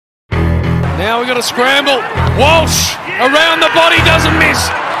Now we've got a scramble. Walsh around the body, doesn't miss.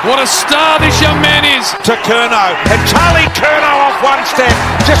 What a star this young man is. To Curnow, and Charlie Curnow off one step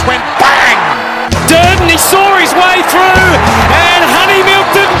just went bang. Durden, he saw his way through, and Honeymilk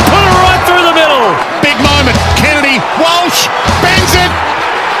didn't put it right through the middle. Big moment. Kennedy, Walsh, bangs it.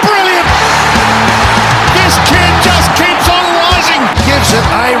 Brilliant. This kid just keeps on rising. Gives it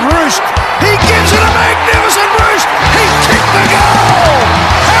a roost. He gives it a magnificent roost. He's kicked the goal.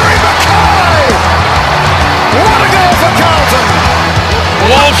 Harry Mackay. What a goal for Carlton.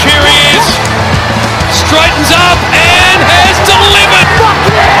 Walsh, here he is. Straightens up and has delivered.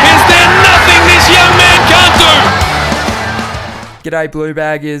 Is there nothing this young man can't do? G'day Blue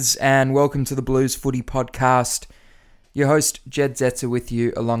Baggers and welcome to the Blues Footy Podcast. Your host Jed Zetzer with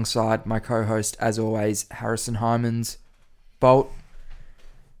you alongside my co-host as always Harrison Hymans. Bolt,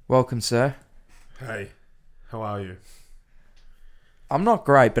 welcome sir. Hey, how are you? I'm not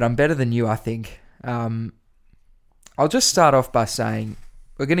great, but I'm better than you, I think. I'll just start off by saying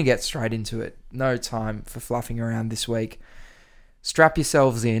we're going to get straight into it. No time for fluffing around this week. Strap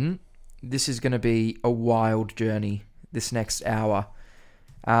yourselves in. This is going to be a wild journey this next hour.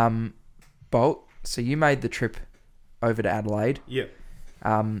 Bolt, so you made the trip over to Adelaide. Yep.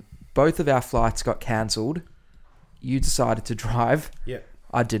 Both of our flights got cancelled. You decided to drive. Yep.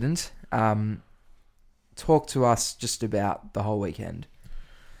 I didn't. Talk to us just about the whole weekend.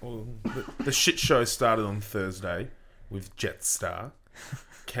 Well, the shit show started on Thursday with Jetstar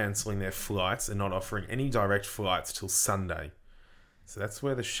cancelling their flights and not offering any direct flights till Sunday. So that's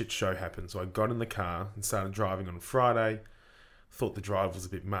where the shit show happened. So I got in the car and started driving on Friday. Thought the drive was a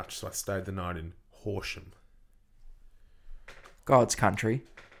bit much, so I stayed the night in Horsham. God's country.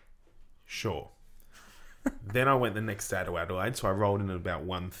 Sure. Then I went the next day to Adelaide, so I rolled in at about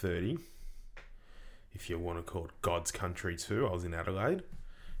 1:30. If you want to call it God's country too, I was in Adelaide.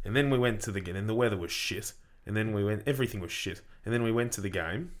 And then we went to the game, and the weather was shit. And then everything was shit. And then we went to the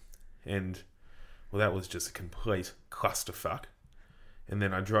game, and, well, that was just a complete clusterfuck. And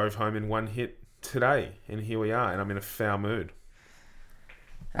then I drove home in one hit today, and here we are, and I'm in a foul mood.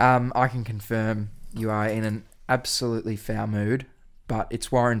 I can confirm you are in an absolutely foul mood, but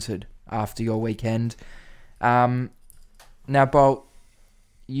it's warranted after your weekend. Now, Bolt,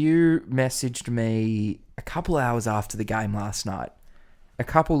 you messaged me a couple hours after the game last night. A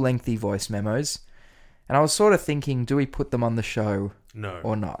couple lengthy voice memos. And I was sort of thinking, do we put them on the show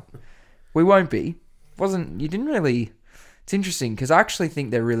or not? We won't be. You didn't really... It's interesting because I actually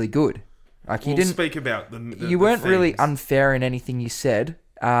think they're really good. Like We'll speak about you weren't really unfair in anything you said,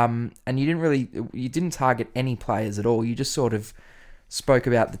 and you didn't target any players at all. You just sort of spoke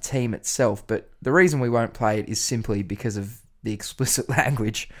about the team itself. But the reason we won't play it is simply because of the explicit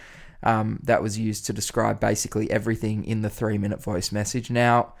language that was used to describe basically everything in the 3-minute voice message.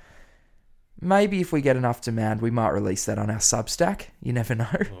 Now, maybe if we get enough demand, we might release that on our Substack. You never know.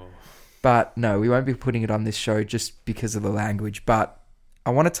 Oh. But no, we won't be putting it on this show just because of the language. But I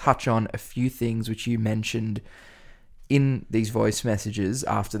want to touch on a few things which you mentioned in these voice messages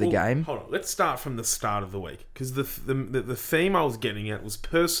after the game. Hold on, let's start from the start of the week. Because the theme I was getting at was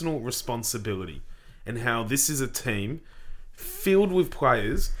personal responsibility. And how this is a team filled with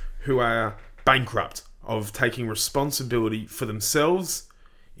players who are bankrupt of taking responsibility for themselves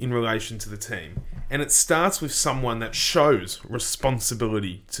in relation to the team. And it starts with someone that shows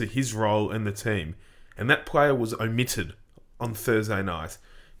responsibility to his role in the team. And that player was omitted on Thursday night,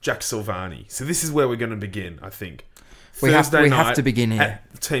 Jack Silvani. So this is where we're going to begin, I think. We have to begin here.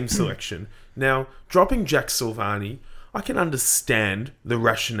 At team selection. Now, dropping Jack Silvani, I can understand the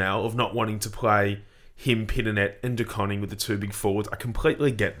rationale of not wanting to play him, Pitternet, and De Koning with the two big forwards. I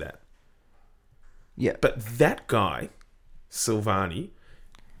completely get that. Yeah. But that guy, Silvani,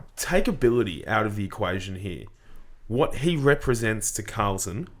 take ability out of the equation here. What he represents to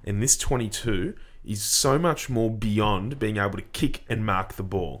Carlton in this 22 is so much more beyond being able to kick and mark the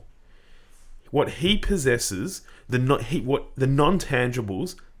ball. What he possesses, the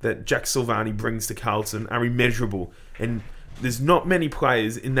non-tangibles that Jack Silvani brings to Carlton are immeasurable. And there's not many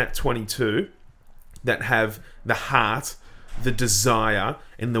players in that 22 that have the heart, the desire,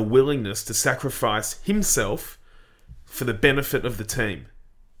 and the willingness to sacrifice himself for the benefit of the team.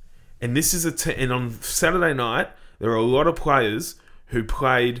 And this is and on Saturday night, there are a lot of players who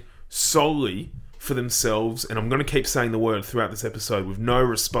played solely for themselves, and I'm going to keep saying the word throughout this episode, with no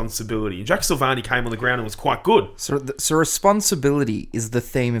responsibility. Jack Silvani came on the ground and was quite good. So responsibility is the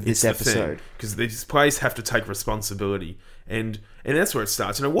theme of this episode. Because these players have to take responsibility. And that's where it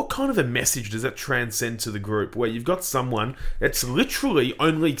starts. What kind of a message does that transcend to the group, where you've got someone that's literally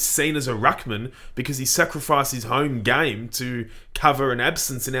only seen as a ruckman because he sacrificed his home game to cover an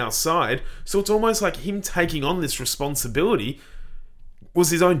absence in our side? So it's almost like him taking on this responsibility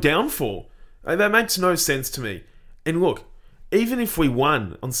was his own downfall. That makes no sense to me. And look, even if we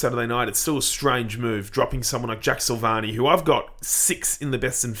won on Saturday night, it's still a strange move, dropping someone like Jack Silvani, who I've got 6 in the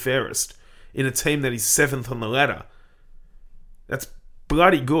best and fairest, in a team that is 7th on the ladder. That's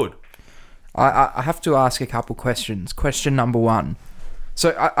bloody good. I have to ask a couple questions. Question number 1.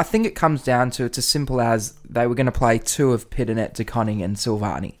 So I think it comes down to, it's as simple as they were going to play 2 of Pitternet, DeConning and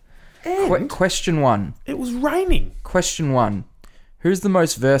Silvani. And Question 1. it was raining. Question 1. Who's the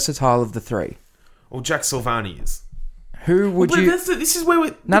most versatile of the 3? Well, Jack Silvani is. Who would you... This is where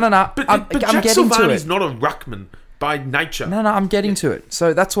we... No. But I'm Jack getting to Silvani's it. not a ruckman by nature. No, I'm getting to it.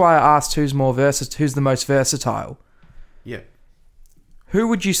 So that's why I asked who's the most versatile. Yeah. Who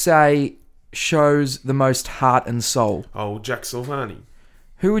would you say shows the most heart and soul? Oh, Jack Silvani.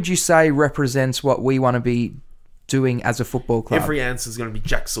 Who would you say represents what we want to be doing as a football club? Every answer is going to be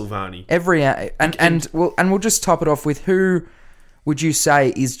Jack Silvani. We'll just top it off with who would you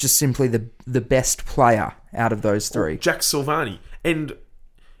say is just simply the best player out of those 3? Jack Silvani. And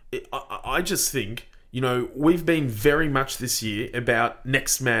I just think, we've been very much this year about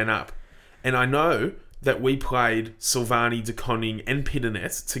next man up. And I know that we played Silvani, DeConning and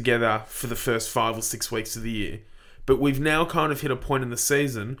Pitternet together for the first 5 or 6 weeks of the year. But we've now kind of hit a point in the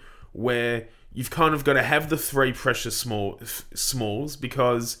season where you've kind of got to have the 3 pressure smalls,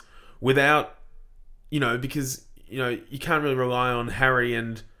 because without, you can't really rely on Harry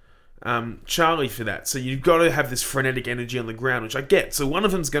and Charlie for that. So you've got to have this frenetic energy on the ground, which I get. So one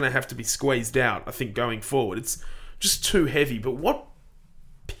of them's going to have to be squeezed out, I think, going forward. It's just too heavy. But what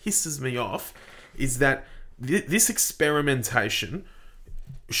pisses me off is that this experimentation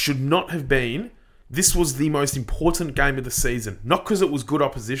should not have been... This was the most important game of the season. Not because it was good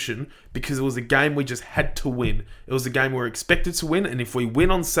opposition, because it was a game we just had to win. It was a game we were expected to win, and if we win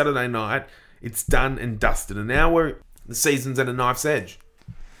on Saturday night, it's done and dusted. And now the season's at a knife's edge.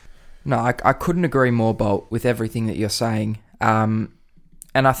 No, I couldn't agree more, Bolt, with everything that you're saying. And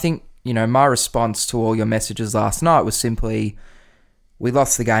I think, my response to all your messages last night was simply, we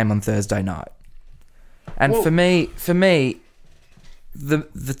lost the game on Thursday night. And for me,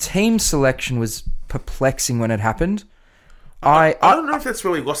 the team selection was perplexing when it happened. I don't know if that's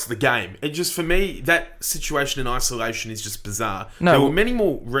really lost the game. It just, for me, that situation in isolation is just bizarre. No, there were many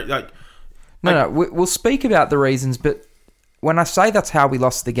more... We'll speak about the reasons, but when I say that's how we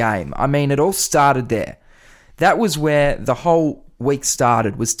lost the game, I mean it all started there. That was where the whole week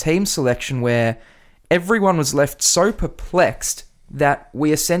started, was team selection, where everyone was left so perplexed that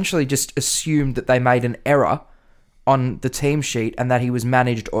we essentially just assumed that they made an error on the team sheet and that he was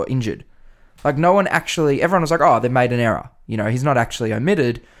managed or injured. Like, everyone was like, oh, they made an error. He's not actually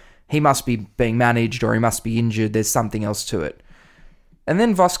omitted. He must be being managed or he must be injured. There's something else to it. And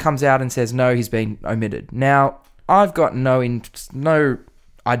then Voss comes out and says, no, he's been omitted. Now, I've got no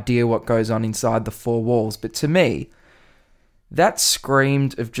idea what goes on inside the 4 walls, but to me, that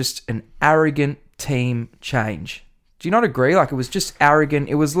screamed of just an arrogant team change. Do you not agree? Like, it was just arrogant.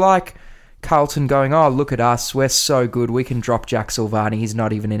 It was like Carlton going, oh, look at us, we're so good, we can drop Jack Silvani, he's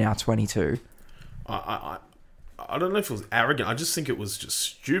not even in our 22. I don't know if it was arrogant. I just think it was just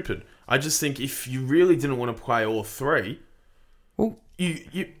stupid. I just think if you really didn't want to play all 3, well,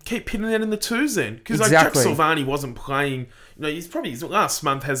 you keep pitting that in the 2s then. Because exactly. Jack Silvani wasn't playing... his last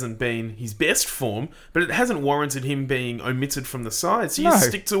month hasn't been his best form, but it hasn't warranted him being omitted from the side. So you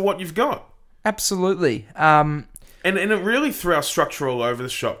stick to what you've got. Absolutely. And it really threw our structure all over the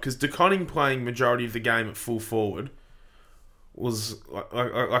shop, because DeConning playing majority of the game at full forward was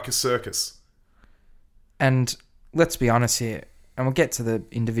like a circus. And let's be honest here, and we'll get to the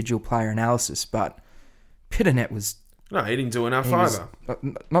individual player analysis, but Pitternet was... No, he didn't do enough either.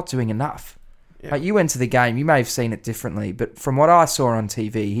 Not doing enough. Yeah. Like, you went to the game, you may have seen it differently, but from what I saw on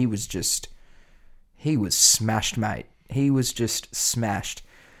TV, he was smashed, mate. He was just smashed.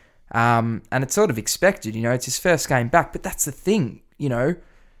 And it's sort of expected, it's his first game back, but that's the thing,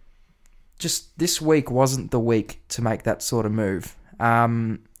 just this week wasn't the week to make that sort of move.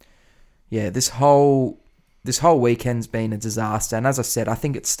 This whole weekend's been a disaster, and as I said, I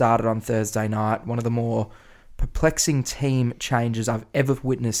think it started on Thursday night, one of the more perplexing team changes I've ever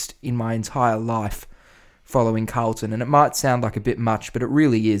witnessed in my entire life following Carlton. And it might sound like a bit much, but it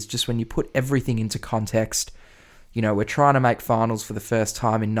really is. Just when you put everything into context, we're trying to make finals for the first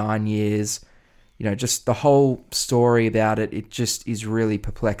time in 9 years. Just the whole story about it, it just is really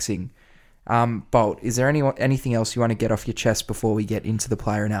perplexing. Bolt, is there anything else you want to get off your chest before we get into the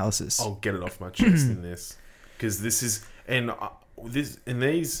player analysis? I'll get it off my chest in this. Because this is... And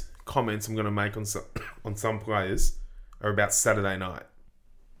these comments I'm going to make on some players are about Saturday night.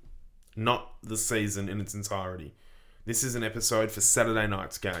 Not the season in its entirety. This is an episode for Saturday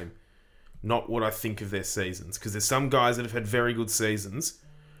night's game. Not what I think of their seasons. Because there's some guys that have had very good seasons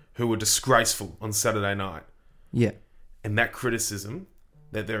who were disgraceful on Saturday night. Yeah. And that criticism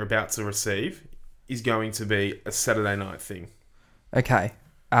that they're about to receive is going to be a Saturday night thing. Okay.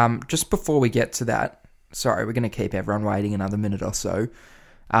 Just before we get to that, sorry, we're going to keep everyone waiting another minute or so.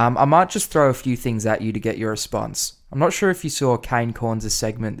 I might just throw a few things at you to get your response. I'm not sure if you saw Kane Corns'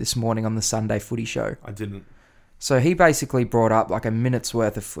 segment this morning on the Sunday Footy Show. I didn't. So he basically brought up like a minute's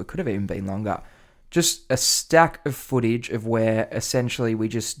worth of... It could have even been longer. Just a stack of footage of where essentially we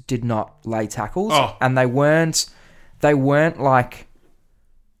just did not lay tackles. Oh. And they weren't like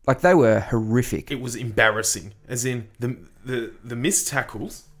they were horrific. It was embarrassing. As in the missed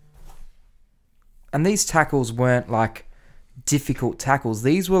tackles. And these tackles weren't like difficult tackles.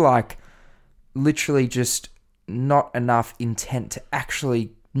 These were like literally just not enough intent to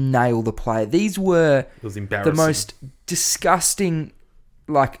actually nail the player. These were it was embarrassing. The most disgusting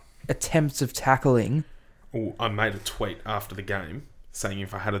like attempts of tackling. Oh, I made a tweet after the game saying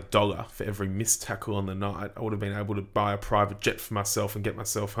if I had $1 for every missed tackle on the night, I would have been able to buy a private jet for myself and get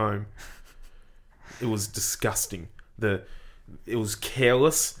myself home. It was disgusting. It was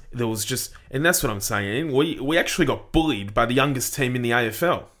careless. There was just... And that's what I'm saying. We actually got bullied by the youngest team in the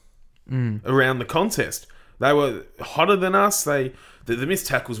AFL around the contest. They were hotter than us. The missed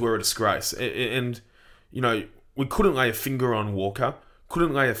tackles were a disgrace. And, we couldn't lay a finger on Walker.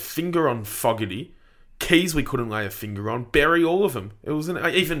 Couldn't lay a finger on Fogarty. Keys we couldn't lay a finger on. Bury all of them. It was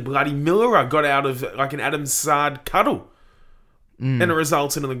even bloody Miller got out of like an Adam Sard cuddle. And it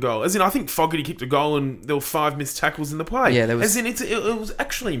resulted in the goal. As in, I think Fogarty kicked a goal and there were 5 missed tackles in the play. Yeah, there was... As in, it was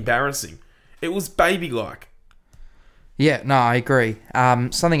actually embarrassing. It was baby-like. Yeah, no, I agree.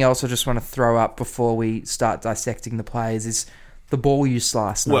 Something else I just want to throw up before we start dissecting the players is the ball use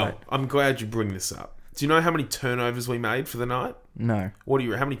last night. Well, I'm glad you bring this up. Do you know how many turnovers we made for the night? No. How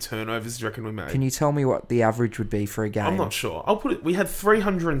many turnovers do you reckon we made? Can you tell me what the average would be for a game? I'm not sure. I'll put it... We had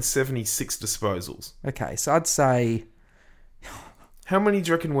 376 disposals. Okay, so I'd say... How many do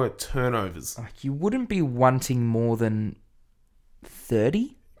you reckon were turnovers? Like, you wouldn't be wanting more than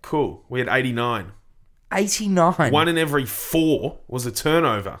 30? Cool. We had 89. 89? 1 in every 4 was a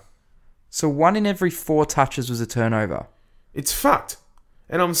turnover. So 1 in every 4 touches was a turnover? It's fucked.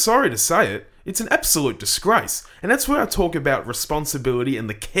 And I'm sorry to say it, it's an absolute disgrace. And that's where I talk about responsibility and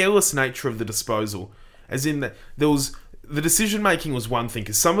the careless nature of the disposal. As in that there was... The decision-making was one thing,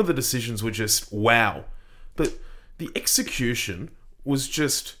 because some of the decisions were just wow. But the execution... was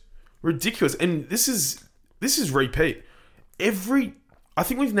just ridiculous. And this is repeat. I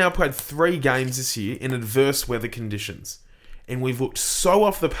think we've now played 3 games this year in adverse weather conditions. And we've looked so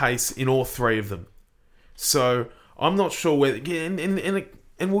off the pace in all 3 of them. So I'm not sure whether...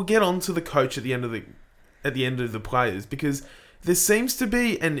 And we'll get on to the coach at the end of the players, because there seems to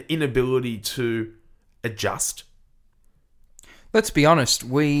be an inability to adjust. Let's be honest,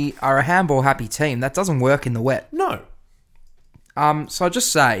 we are a handball happy team. That doesn't work in the wet. No. So I'll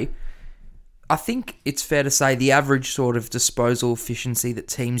just say, I think it's fair to say the average sort of disposal efficiency that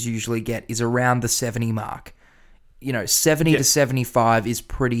teams usually get is around the 70 mark. 70 to 75 is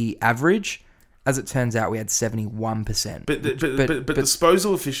pretty average. As it turns out, we had 71%. But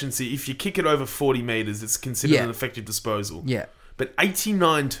disposal efficiency, if you kick it over 40 metres, it's considered an effective disposal. Yeah. But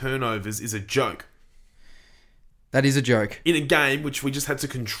 89 turnovers is a joke. That is a joke. In a game which we just had to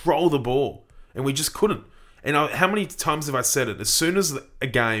control the ball, and we just couldn't. And how many times have I said it? As soon as a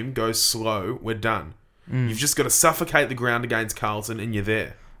game goes slow, we're done. You've just got to suffocate the ground against Carlton and you're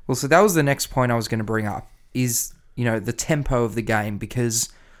there. Well, so that was the next point I was going to bring up, is, the tempo of the game. Because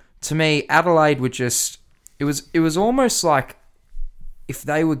to me, Adelaide were just... It was almost like if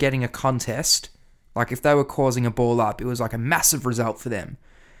they were getting a contest, like if they were causing a ball up, it was like a massive result for them.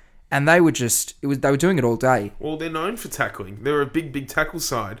 And they were they were doing it all day. Well, they're known for tackling. They're a big tackle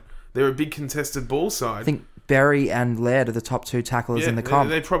side. They're a big contested ball side. I think Berry and Laird are the top 2 tacklers in the comp.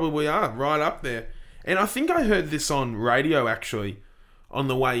 They probably are, right up there. And I think I heard this on radio, actually, on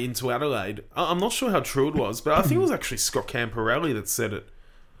the way into Adelaide. I'm not sure how true it was, but I think it was actually Scott Camporelli that said it.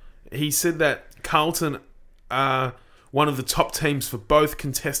 He said that Carlton one of the top teams for both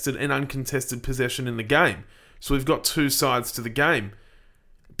contested and uncontested possession in the game. So we've got two sides to the game.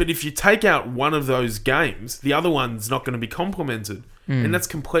 But if you take out one of those games, the other one's not going to be complemented. And that's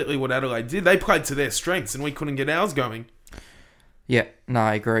completely what Adelaide did. They played to their strengths and we couldn't get ours going. Yeah, no,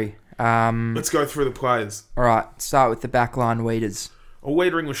 I agree. Let's go through the players. All right, start with the backline Weeders. Well,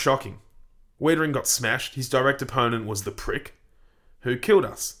 Wiedering was shocking. Wiedering got smashed. His direct opponent was the prick who killed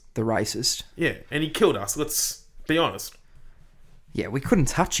us. The racist. Yeah, and he killed us. Let's be honest. Yeah, we couldn't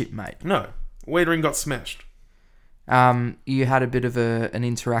touch it, mate. No, Wiedering got smashed. You had a bit of an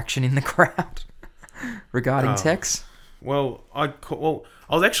interaction in the crowd regarding Tex. Well, I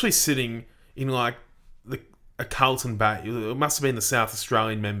was actually sitting in like a Carlton Bay. It must have been the South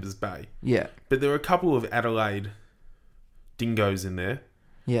Australian Members Bay. Yeah. But there were a couple of Adelaide dingoes in there.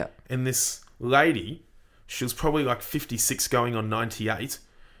 Yeah. And this lady, she was probably like 56 going on 98,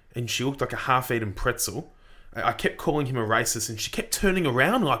 and she looked like a half-eaten pretzel. I kept calling him a racist, and she kept turning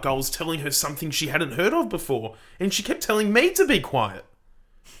around like I was telling her something she hadn't heard of before, and she kept telling me to be quiet.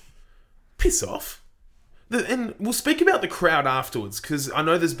 Piss off. And we'll speak about the crowd afterwards, because I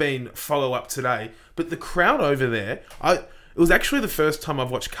know there's been follow-up today, but the crowd over there, it was actually the first time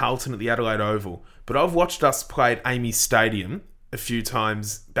I've watched Carlton at the Adelaide Oval, but I've watched us play at Amy's Stadium a few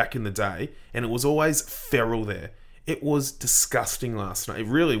times back in the day, and it was always feral there. It was disgusting last night. It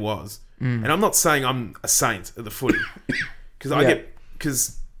really was. And I'm not saying I'm a saint at the footy,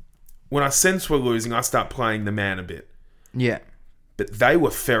 because when I sense we're losing, I start playing the man a bit. Yeah. But they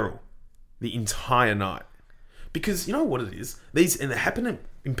were feral the entire night. Because you know what it is? And it happened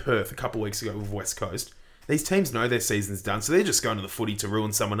in Perth a couple of weeks ago with West Coast. These teams know their season's done, so they're just going to the footy to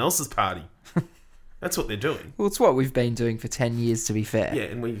ruin someone else's party. That's what they're doing. Well, it's what we've been doing for 10 years, to be fair. Yeah,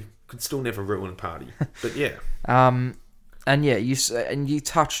 and we could still never ruin a party. But yeah. And yeah, you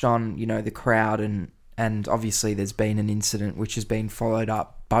touched on, the crowd and obviously there's been an incident which has been followed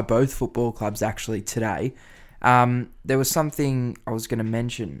up by both football clubs actually today. There was something I was going to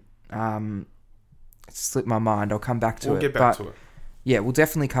mention. It slipped my mind. I'll come back to it. We'll get back to it. Yeah, we'll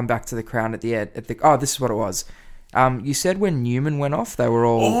definitely come back to the crowd at the end. This is what it was. You said when Newman went off, they were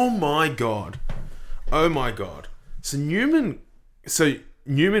all... Oh my God. So Newman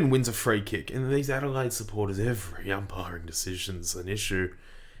wins a free kick, and these Adelaide supporters, every umpiring decision's an issue.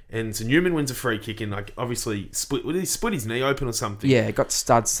 And so Newman wins a free kick and obviously split his knee open or something. Yeah, got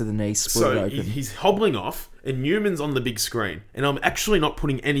studs to the knee, split it open. He's hobbling off, and Newman's on the big screen. And I'm actually not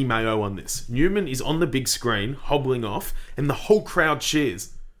putting any mayo on this. Newman is on the big screen, hobbling off, and the whole crowd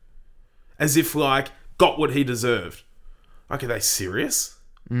cheers. As if, got what he deserved. Are they serious?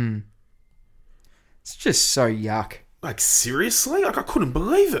 It's just so yuck. Seriously? I couldn't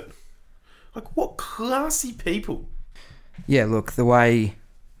believe it. What classy people. Yeah, look, the way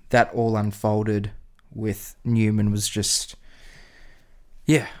that all unfolded with Newman was just,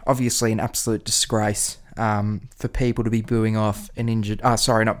 obviously an absolute disgrace for people to be booing off an injured...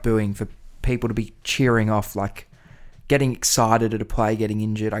 for people to be cheering off, getting excited at a player getting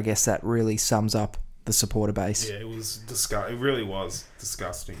injured. I guess that really sums up the supporter base. Yeah, it was disgusting. It really was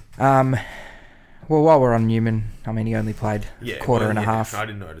disgusting. Well, while we're on Newman, he only played a quarter and a half. I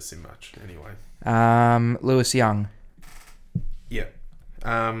didn't notice him much, anyway. Lewis Young. Yeah.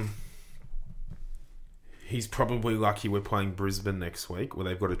 He's probably lucky we're playing Brisbane next week, where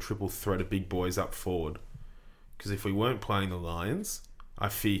they've got a triple threat of big boys up forward. Because if we weren't playing the Lions, I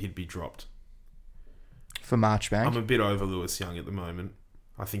fear he'd be dropped. For Marchbank? I'm a bit over Lewis Young at the moment.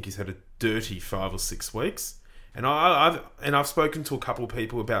 I think he's had a dirty 5 or 6 weeks. And I've spoken to a couple of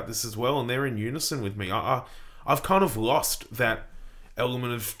people about this as well, and they're in unison with me. I've kind of lost that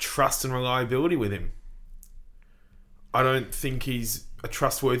element of trust and reliability with him. I don't think he's a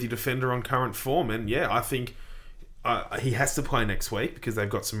trustworthy defender on current form, and I think he has to play next week because they've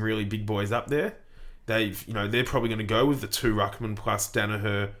got some really big boys up there. They're probably going to go with the 2 ruckman plus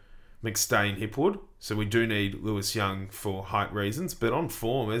Danaher, McStay, and Hipwood. So we do need Lewis Young for height reasons, but on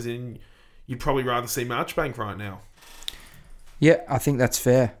form, as in. You'd probably rather see Marchbank right now. Yeah, I think that's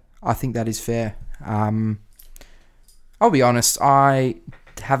fair. I think that is fair. I'll be honest, I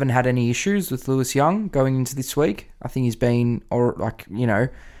haven't had any issues with Lewis Young going into this week. I think he's been,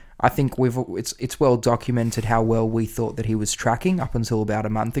 I think it's well documented how well we thought that he was tracking up until about a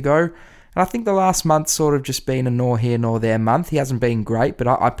month ago. And I think the last month's sort of just been a nor here nor there month. He hasn't been great, but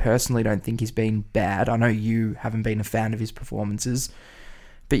I personally don't think he's been bad. I know you haven't been a fan of his performances.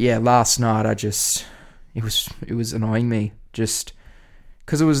 But yeah, last night it was annoying me just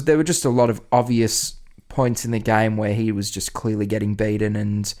because there were just a lot of obvious points in the game where he was just clearly getting beaten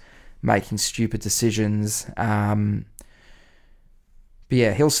and making stupid decisions. But But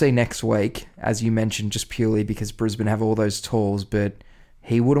yeah, he'll see next week, as you mentioned, just purely because Brisbane have all those tools, but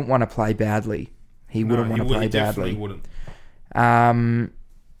he wouldn't want to play badly. He definitely wouldn't.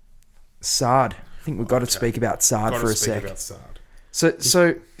 Sard. I think we've got to speak about Sard for a sec. About Sard.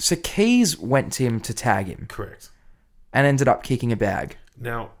 So Keys went to him to tag him. Correct. And ended up kicking a bag.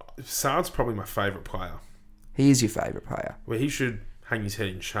 Now, Sard's probably my favourite player. He is your favourite player. Well, he should hang his head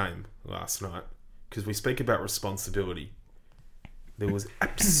in shame last night, because we speak about responsibility. There was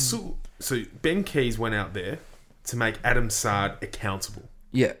absolute... So Ben Keys went out there to make Adam Sard accountable.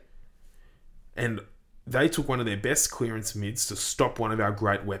 Yeah. And they took one of their best clearance mids to stop one of our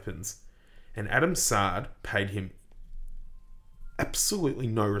great weapons. And Adam Sard paid him absolutely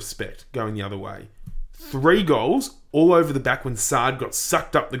no respect going the other way. 3 goals all over the back when Sard got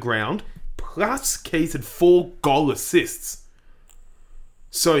sucked up the ground. Plus, Keys had 4 goal assists.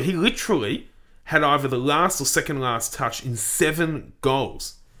 So he literally had either the last or second last touch in 7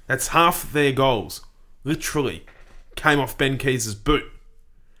 goals. That's half their goals. Literally came off Ben Keys' boot.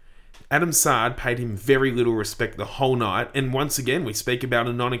 Adam Sard paid him very little respect the whole night. And once again, we speak about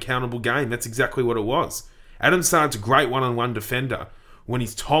a non-accountable game. That's exactly what it was. Adam Sard's a great one-on-one defender when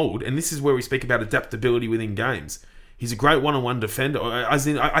he's told, and this is where we speak about adaptability within games. He's a great one-on-one defender. As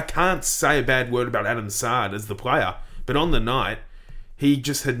in, I can't say a bad word about Adam Sard as the player, but on the night, he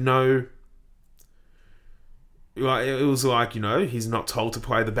just had no... It was like, he's not told to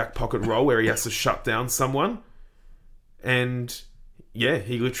play the back pocket role where he has to shut down someone. And, yeah,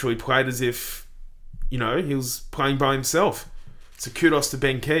 he literally played as if, he was playing by himself. So kudos to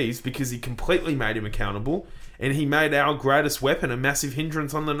Ben Keys, because he completely made him accountable, and he made our greatest weapon a massive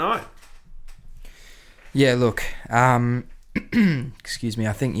hindrance on the night. Yeah, look, excuse me,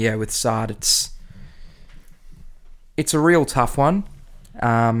 I think, with Sard, it's a real tough one.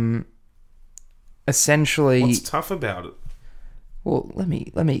 Essentially... What's tough about it? Well, let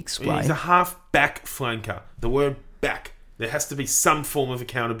me explain. He's a half-back flanker. The word back. There has to be some form of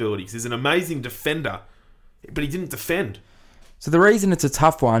accountability. He's an amazing defender, but he didn't defend. So the reason it's a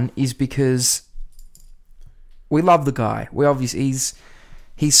tough one is because we love the guy. We obviously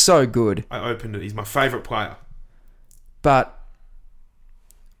he's so good. I opened it. He's my favourite player. But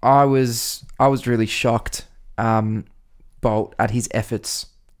I was really shocked, Bolt, at his efforts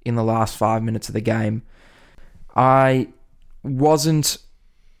in the last 5 minutes of the game. I wasn't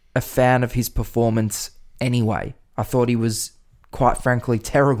a fan of his performance anyway. I thought he was, quite frankly,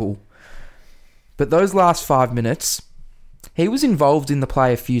 terrible. But those last 5 minutes, he was involved in the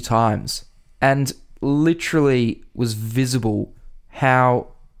play a few times and literally was visible how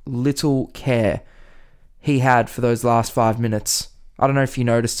little care he had for those last 5 minutes. I don't know if you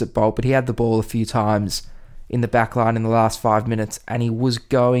noticed it, Bolt, but he had the ball a few times in the back line in the last 5 minutes, and he was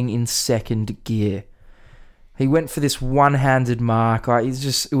going in second gear. He went for this one-handed mark.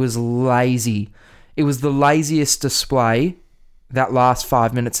 It was lazy. It was the laziest display, that last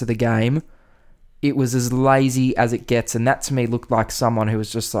 5 minutes of the game. It was as lazy as it gets, and that to me looked like someone who was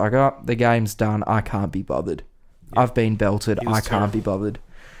just like, oh, the game's done. I can't be bothered. Yeah. I've been belted. I can't be bothered.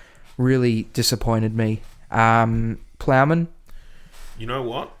 Really disappointed me. Plowman? You know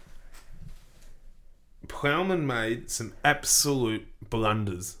what? Plowman made some absolute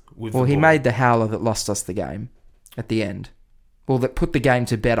blunders with the ball. He made the howler that lost us the game at the end. Well, that put the game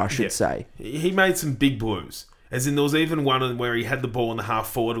to bed, I should say. He made some big blues. As in, there was even one where he had the ball on the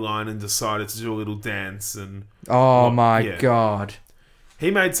half-forward line and decided to do a little dance. And my God.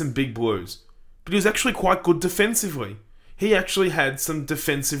 He made some big blues. But he was actually quite good defensively. He actually had some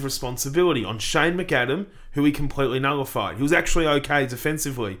defensive responsibility on Shane McAdam, who he completely nullified. He was actually okay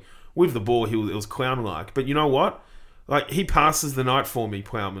defensively. With the ball, it was clown-like. But you know what? He passes the night for me,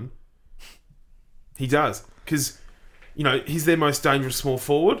 Plowman. He does. Because, he's their most dangerous small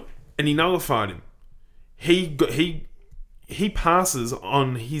forward, and he nullified him. He passes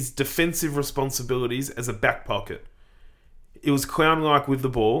on his defensive responsibilities as a back pocket. It was clown-like with the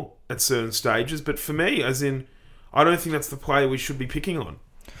ball at certain stages, but for me, as in, I don't think that's the player we should be picking on.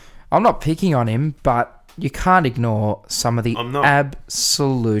 I'm not picking on him, but you can't ignore some of the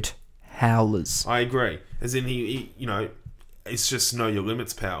absolute howlers. I agree. As in, he it's just know your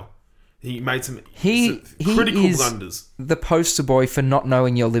limits, pal. He made some critical blunders. The poster boy for not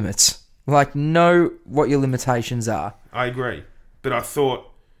knowing your limits. Know what your limitations are. I agree. But I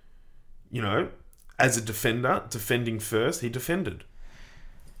thought, as a defender, defending first, he defended.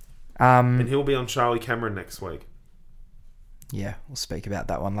 And he'll be on Charlie Cameron next week. Yeah, we'll speak about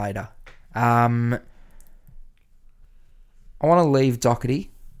that one later. I want to leave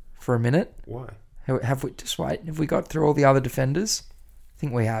Doherty for a minute. Why? Have we got through all the other defenders? I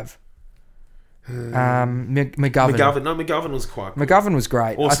think we have. McGovern. McGovern was quite good. McGovern was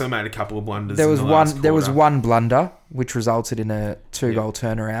great. Also made a couple of blunders. There was in the last one. There was quarter. one blunder which resulted in a 2-goal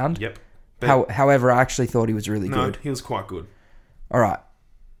turnaround. Yep. However, I actually thought he was really good. He was quite good. All right.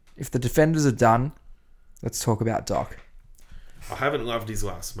 If the defenders are done, let's talk about Doc. I haven't loved his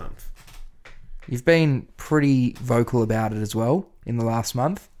last month. You've been pretty vocal about it as well in the last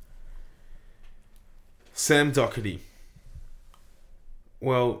month. Sam Doherty.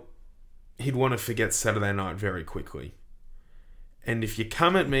 Well, he'd want to forget Saturday night very quickly. And if you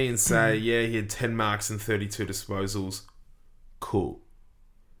come at me and say, yeah, he had 10 marks and 32 disposals, cool.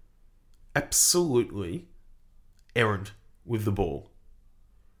 Absolutely errant with the ball.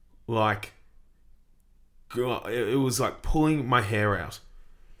 Like, God, it was like pulling my hair out.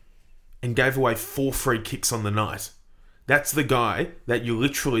 And gave away 4 free kicks on the night. That's the guy that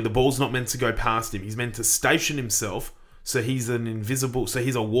the ball's not meant to go past him. He's meant to station himself so he's he's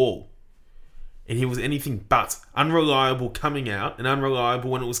a wall. And he was anything but unreliable coming out and unreliable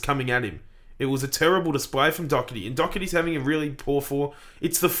when it was coming at him. It was a terrible display from Doherty. And Doherty's having a really poor form.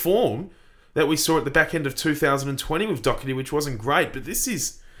 It's the form that we saw at the back end of 2020 with Doherty, which wasn't great. But this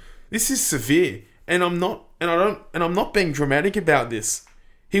is severe. And I'm not being dramatic about this.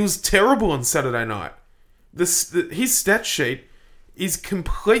 He was terrible on Saturday night. His stat sheet is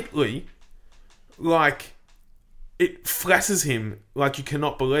completely like, it flatters him like you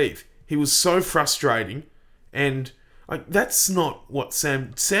cannot believe. He was so frustrating, and like that's not what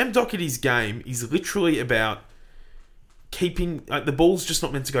Sam Doherty's game is. Literally about keeping the ball's just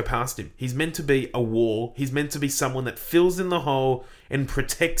not meant to go past him. He's meant to be a wall. He's meant to be someone that fills in the hole and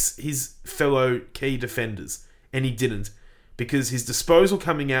protects his fellow key defenders, and he didn't. Because his disposal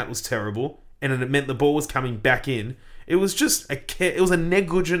coming out was terrible, and it meant the ball was coming back in. It was just a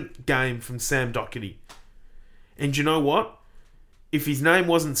negligent game from Sam Doherty. And you know what? If his name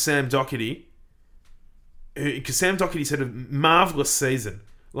wasn't Sam Doherty, because Sam Doherty's had a marvellous season.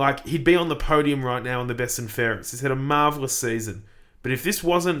 Like, he'd be on the podium right now in the best and fairest. He's had a marvellous season. But if this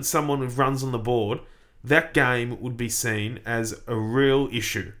wasn't someone who runs on the board, that game would be seen as a real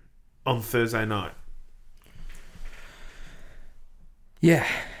issue on Thursday night. Yeah.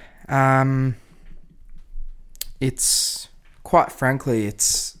 It's quite frankly,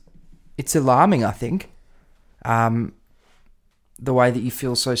 it's alarming, I think. The way that you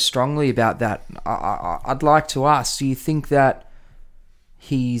feel so strongly about that. I'd like to ask, do you think that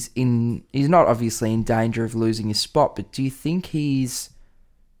he's not obviously in danger of losing his spot, but do you think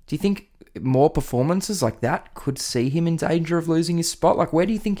more performances like that could see him in danger of losing his spot? Like, where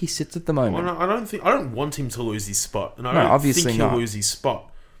do you think he sits at the moment? Well, I don't want him to lose his spot, and I don't obviously think he'll not. lose his spot.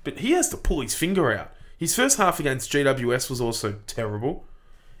 But he has to pull his finger out. His first half against GWS was also terrible.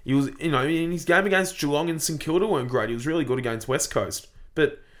 He was, in his game against Geelong and St Kilda weren't great. He was really good against West Coast,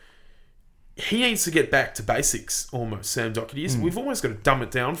 but he needs to get back to basics. Almost, Sam Doherty is. We've almost got to dumb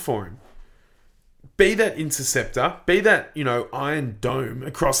it down for him. Be that interceptor, be that iron dome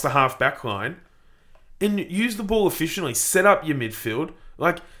across the half back line, and use the ball efficiently. Set up your midfield.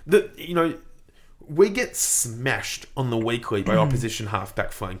 We get smashed on the weekly by opposition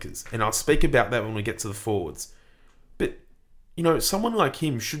half-back flankers. And I'll speak about that when we get to the forwards. But, someone like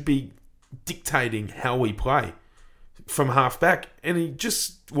him should be dictating how we play from half-back. And he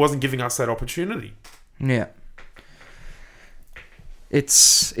just wasn't giving us that opportunity. Yeah.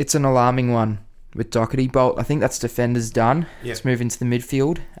 It's an alarming one with Doherty. Bolt, I think that's defenders done. Yeah. Let's move into the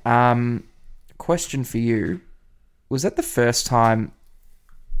midfield. Question for you. Was that the first time...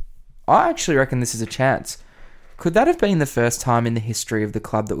 I actually reckon this is a chance. Could that have been the first time in the history of the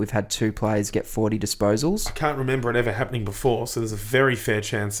club that we've had 2 players get 40 disposals? I can't remember it ever happening before, so there's a very fair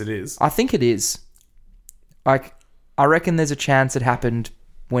chance it is. I think it is. I reckon there's a chance it happened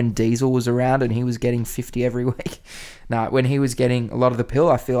when Diesel was around and he was getting 50 every week. No, when he was getting a lot of the pill,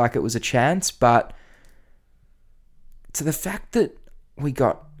 I feel like it was a chance, but to the fact that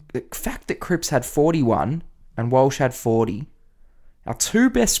Cripps had 41 and Walsh had 40, our 2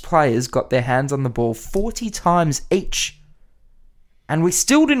 best players got their hands on the ball 40 times each. And we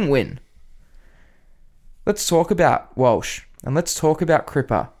still didn't win. Let's talk about Walsh. And let's talk about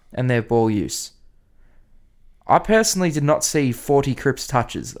Cripper and their ball use. I personally did not see 40 Cripps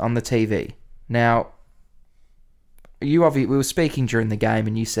touches on the TV. Now, we were speaking during the game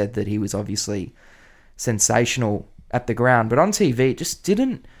and you said that he was obviously sensational at the ground. But on TV, just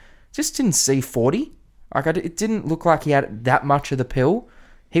didn't see 40. It didn't look like he had that much of the pill.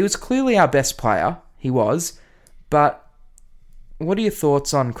 He was clearly our best player. He was. But what are your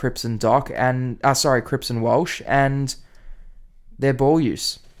thoughts on Cripps and Cripps and Walsh and their ball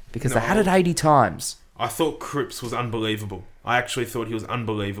use? Because they had it 80 times. I thought Cripps was unbelievable. I actually thought he was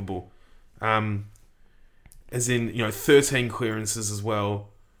unbelievable. As in, 13 clearances as well.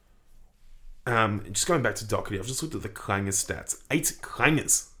 Just going back to Doherty, I've just looked at the clangers stats. 8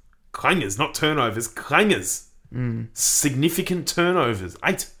 clangers. Clangers, not turnovers. Clangers. Significant turnovers.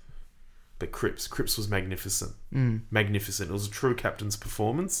 8. But Cripps was magnificent. Magnificent. It was a true captain's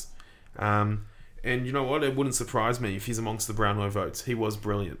performance. And you know what? It wouldn't surprise me if he's amongst the Brownlow votes. He was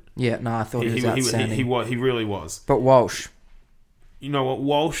brilliant. Yeah, no, I thought he was outstanding. He really was. But Walsh. You know what?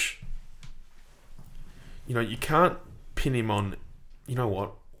 Walsh, you can't pin him on... You know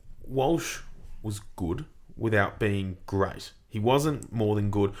what? Walsh was good without being great. He wasn't more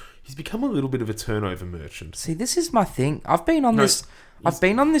than good. He's become a little bit of a turnover merchant. See, this is my thing. I've been on this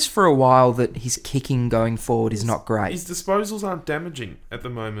for a while that his kicking going forward is not great. His disposals aren't damaging at the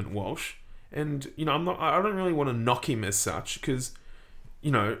moment, Walsh. And, I don't really want to knock him as such because,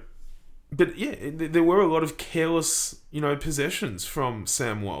 but yeah, there were a lot of careless, possessions from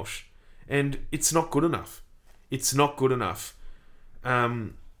Sam Walsh. And it's not good enough. It's not good enough.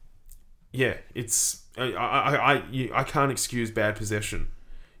 Yeah, it's... I can't excuse bad possession.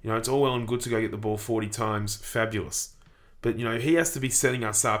 It's all well and good to go get the ball 40 times. Fabulous. But, he has to be setting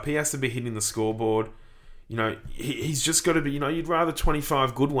us up. He has to be hitting the scoreboard. He's just got to be... you'd rather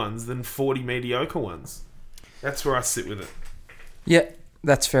 25 good ones than 40 mediocre ones. That's where I sit with it. Yeah,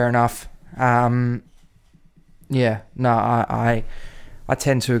 that's fair enough. I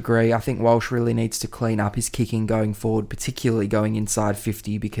tend to agree. I think Walsh really needs to clean up his kicking going forward, particularly going inside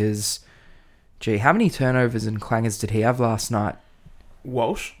 50 because... Gee, how many turnovers and clangers did he have last night?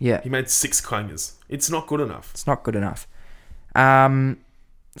 Walsh? Yeah. He made 6 clangers. It's not good enough. It's not good enough.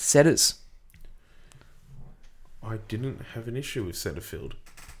 Setters. I didn't have an issue with Setterfield.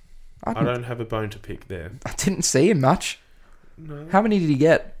 I don't have a bone to pick there. I didn't see him much. No. How many did he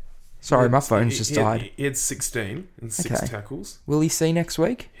get? Sorry, my phone's just died. He had 16 and 6 tackles. Will he see next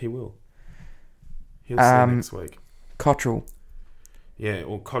week? He will. He'll see next week. Cottrell. Yeah,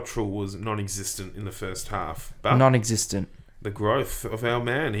 well, Cottrell was non-existent in the first half. But non-existent. The growth of our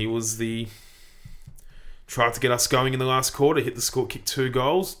man. He was tried to get us going in the last quarter, hit the score, kicked 2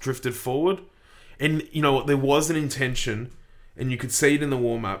 goals, drifted forward. And you know what? There was an intention, and you could see it in the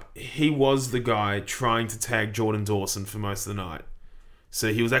warm-up. He was the guy trying to tag Jordan Dawson for most of the night.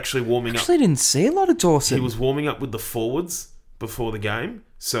 So he was actually warming up. I didn't see a lot of Dawson. He was warming up with the forwards before the game.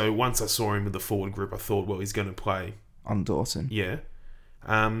 So once I saw him with the forward group, I thought, well, he's going to play. On Dawson. Yeah.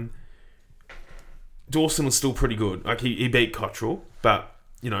 Dawson was still pretty good. Like he beat Cottrell, but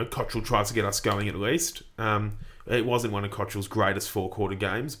Cottrell tried to get us going at least. It wasn't one of Cottrell's greatest 4-quarter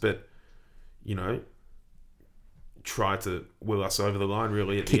games, but tried to will us over the line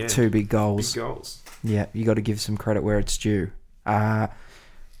really at the end. 2 big goals. Big goals. Yeah, you got to give some credit where it's due.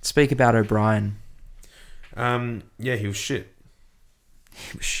 Speak about O'Brien. Yeah, he was shit.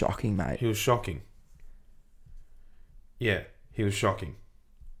 He was shocking, mate. He was shocking. Yeah, he was shocking.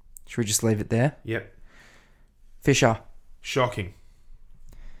 Should we just leave it there? Yep. Fisher. Shocking.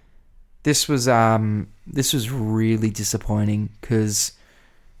 This was really disappointing because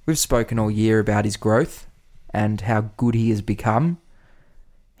we've spoken all year about his growth and how good he has become.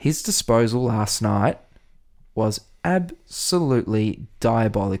 His disposal last night was absolutely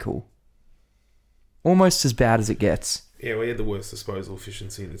diabolical. Almost as bad as it gets. Yeah, we had the worst disposal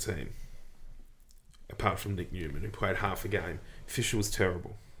efficiency in the team. Apart from Nick Newman, who played half a game. Fisher was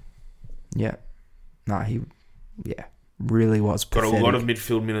terrible. Yeah. No, he really was pathetic. Got a lot of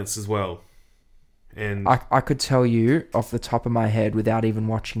midfield minutes as well. And I could tell you off the top of my head, without even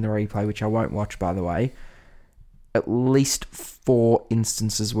watching the replay, which I won't watch, by the way, at least 4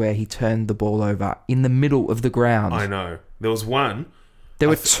 instances where he turned the ball over in the middle of the ground. I know. There was one. There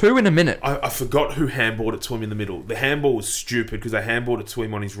were 2 in a minute. I forgot who handballed it to him in the middle. The handball was stupid because they handballed it to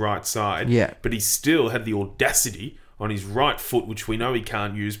him on his right side. Yeah. But he still had the audacity on his right foot, which we know he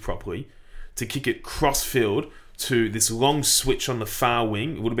can't use properly, to kick it cross-field to this long switch on the far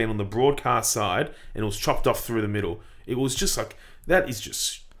wing. It would have been on the broadcast side, and it was chopped off through the middle. It was just like, that is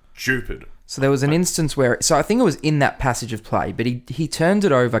just stupid. So there was an instance where... So I think it was in that passage of play, but he turned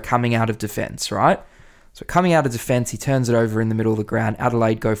it over coming out of defence, right? So coming out of defence, he turns it over in the middle of the ground.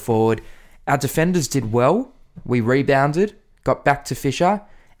 Adelaide go forward. Our defenders did well. We rebounded, got back to Fisher,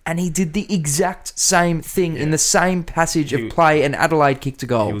 and he did the exact same thing in the same passage of play, and Adelaide kicked a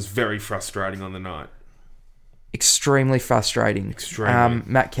goal. He was very frustrating on the night. Extremely frustrating. Extremely.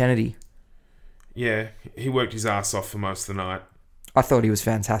 Matt Kennedy. Yeah, he worked his ass off for most of the night. I thought he was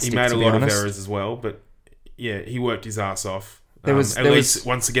fantastic. He made a lot of errors as well, but yeah, he worked his ass off. At least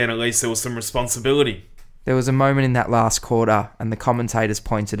there was some responsibility. There was a moment in that last quarter, and the commentators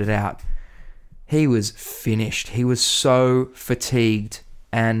pointed it out. He was finished. He was so fatigued,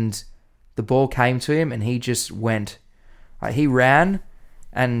 and the ball came to him and he just went. Like, he ran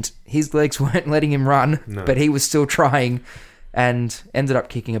and his legs weren't letting him run, but he was still trying and ended up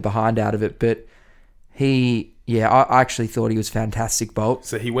kicking a behind out of it. But I actually thought he was fantastic, Bolt.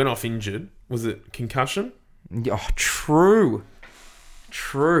 So he went off injured. Was it concussion? Oh, true.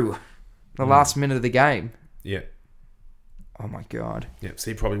 The last minute of the game. Yeah. Oh, my God. Yep,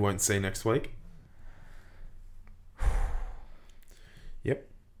 so he probably won't see next week. Yep.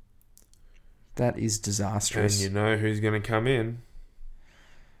 That is disastrous. And you know who's going to come in.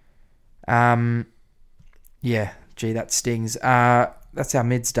 Yeah, gee, that stings. That's our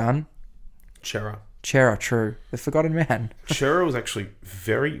mid's done. Chera, true. The forgotten man. Chera was actually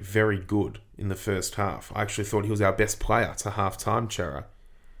very, very good in the first half. I actually thought he was our best player to half-time, Chera.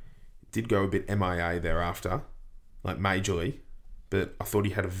 Did go a bit MIA thereafter, like majorly, but I thought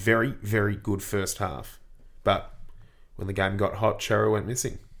he had a very, very good first half. But when the game got hot, Chera went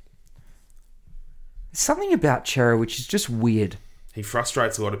missing. There's something about Chera which is just weird. He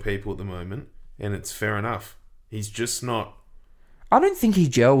frustrates a lot of people at the moment, and it's fair enough. He's just not... I don't think he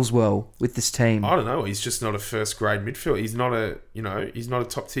gels well with this team. I don't know. He's just not a first-grade midfielder. He's not a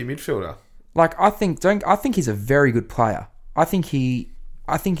top-tier midfielder. Like, I think he's a very good player. I think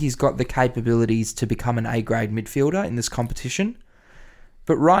he's got the capabilities to become an A-grade midfielder in this competition.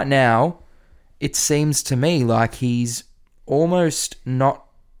 But right now, it seems to me like he's almost not...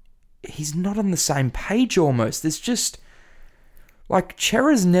 He's not on the same page almost. There's just... Like,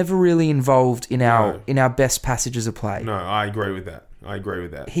 Chera's never really involved in our best passages of play. No, I agree with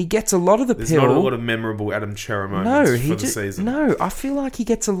that. He gets a lot of the pill. There's not a lot of memorable Adam Chera moments for the season. No, I feel like he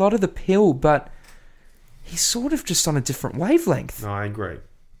gets a lot of the pill, but he's sort of just on a different wavelength. No, I agree.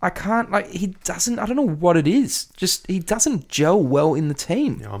 I don't know what it is. Just, he doesn't gel well in the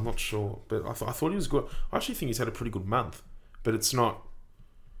team. Yeah, I'm not sure. But I thought he was good. I actually think he's had a pretty good month. But it's not...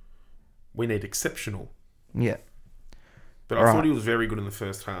 We need exceptional. Yeah. But I thought he was very good in the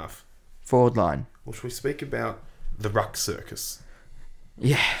first half. Forward line. Well, should we speak about the ruck circus?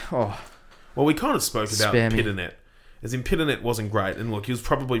 Yeah. Oh. Well, we kind of spoke about Pitternet. As in, Pitternet wasn't great. And look, he was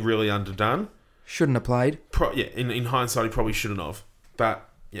probably really underdone. Shouldn't have played. In hindsight, he probably shouldn't have. But,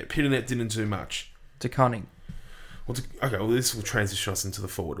 yeah, Pitternet didn't do much. DeConning. Well, this will transition us into the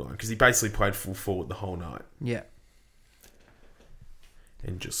forward line. Because he basically played full forward the whole night. Yeah.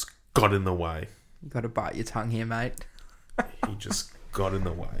 And just got in the way. You got to bite your tongue here, mate. He just got in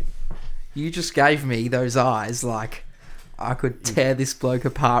the way. You just gave me those eyes like I could tear this bloke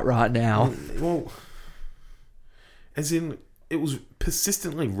apart right now. Well, as in, it was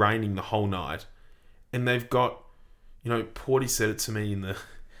persistently raining the whole night, and they've got, Porty said it to me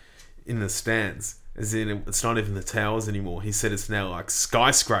in the stands, as in it's not even the towers anymore. He said it's now like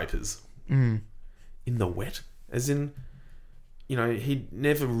skyscrapers in the wet, as in, he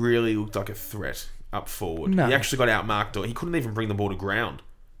never really looked like a threat up forward. No. He actually got outmarked, or he couldn't even bring the ball to ground.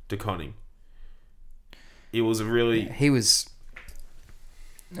 DeConning. It was a really... He was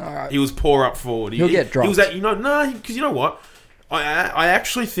poor up forward. He'll get dropped. He was at, because you know what? I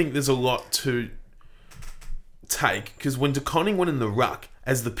actually think there's a lot to take, because when DeConning went in the ruck,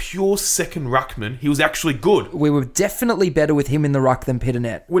 as the pure second ruckman, he was actually good. We were definitely better with him in the ruck than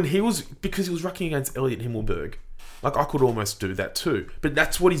Pitternet. Because he was rucking against Elliot Himmelberg. Like, I could almost do that too. But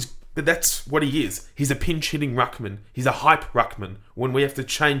that's what he is. He's a pinch-hitting ruckman. He's a hype ruckman when we have to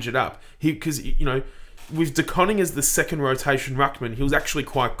change it up. Because, with DeConning as the second rotation ruckman, he was actually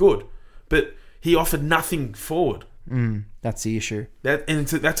quite good. But he offered nothing forward. That's the issue.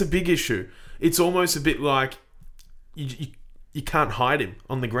 That's a big issue. It's almost a bit like you can't hide him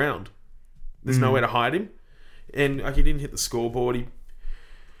on the ground. There's nowhere to hide him. And he didn't hit the scoreboard.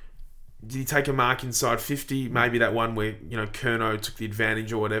 Did he take a mark inside 50? Maybe that one where, Kerno took the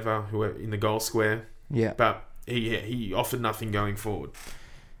advantage or whatever, who were in the goal square. Yeah. But he offered nothing going forward.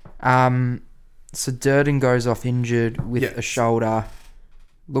 So Durden goes off injured with a shoulder.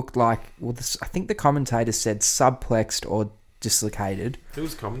 Looked like, I think the commentator said subplexed or dislocated. Who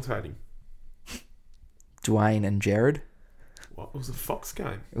was commentating? Dwayne and Jared. What? It was a Fox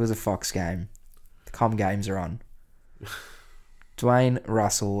game? It was a Fox game. The Com games are on. Dwayne,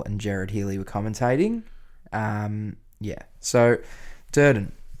 Russell, and Jared Healy were commentating. So,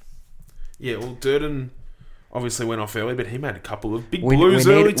 Durden. Yeah, well, Durden obviously went off early, but he made a couple of big blues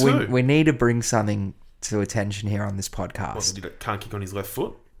early too. We need to bring something to attention here on this podcast. Can't kick on his left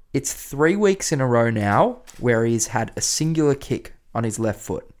foot? It's 3 weeks in a row now where he's had a singular kick on his left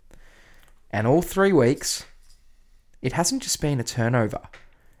foot. And all 3 weeks, it hasn't just been a turnover.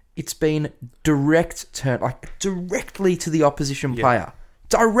 It's been directly to the opposition player.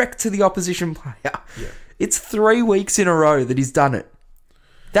 Direct to the opposition player. Yeah. It's 3 weeks in a row that he's done it.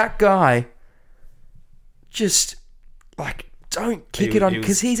 That guy just, like, don't kick it on,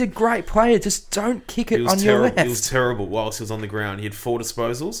 because he's a great player. Just don't kick it on your left. He was terrible whilst he was on the ground. He had 4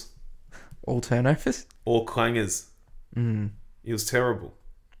 disposals. All turnovers? All clangers. He was terrible.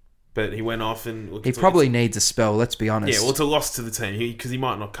 But he went off and... Look, he probably needs a spell, let's be honest. Yeah, well, it's a loss to the team because he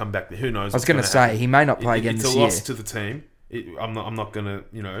might not come back. Who knows? I was going to say, he may not play again this year. It's a loss to the team. I'm not going to,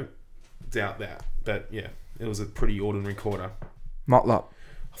 doubt that. But, yeah, it was a pretty ordinary quarter. Motlop.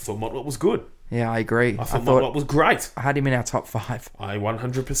 I thought Motlop was good. Yeah, I agree. I thought Motlop was great. I had him in our top 5. I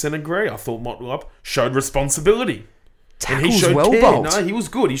 100% agree. I thought Motlop showed responsibility. Tackles and he showed well, care. Bolt. No, he was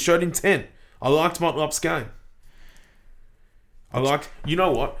good. He showed intent. I liked Motlop's game. You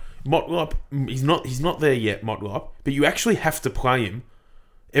know what? Motlop, he's not there yet, Motlop, but you actually have to play him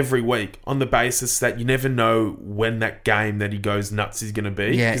every week on the basis that you never know when that game that he goes nuts is going to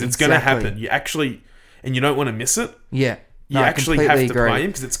be. Yeah, because it's going to happen. You actually, and you don't want to miss it. Yeah. You actually have to play him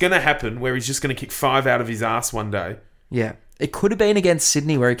because it's going to happen where he's just going to kick 5 out of his ass one day. Yeah. It could have been against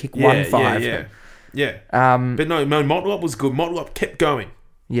Sydney where he kicked 1-5. Yeah. But no, Motlop was good. Motlop kept going.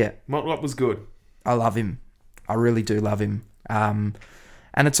 Yeah. Motlop was good. I love him. I really do love him.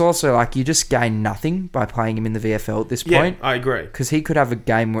 And it's also like you just gain nothing by playing him in the VFL at this point. Yeah, I agree. Because he could have a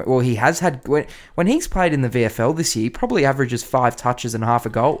game where... Well, he has had... When he's played in the VFL this year, he probably averages 5 touches and half a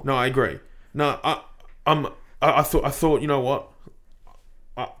goal. No, I agree. No, I thought, you know what?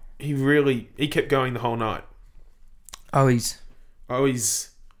 He kept going the whole night. I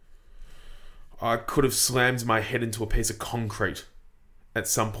could have slammed my head into a piece of concrete at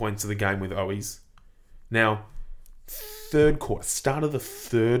some points of the game with Owies. Now, start of the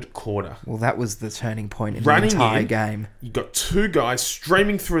third quarter. Well, that was the turning point in the entire game. You got 2 guys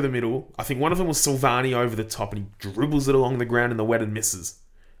streaming through the middle. I think one of them was Silvani over the top, and he dribbles it along the ground in the wet and misses.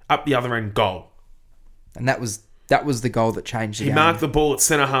 Up the other end, goal. And that was the goal that changed the game. He marked the ball at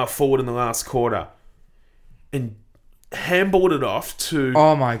centre half forward in the last quarter, and handballed it off to...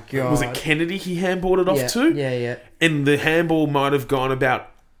 Oh my God. Was it Kennedy he handballed it off to? Yeah. And the handball might have gone about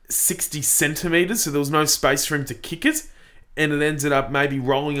 60 centimetres, so there was no space for him to kick it. And it ended up maybe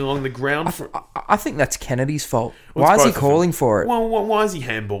rolling along the ground. I think that's Kennedy's fault. Why is he calling for it? Well, why is he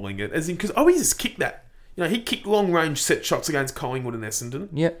handballing it? As in, because he just kicked that. He kicked long-range set shots against Collingwood and Essendon.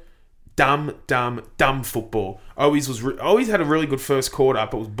 Yeah. Dumb football. Always had a really good first quarter,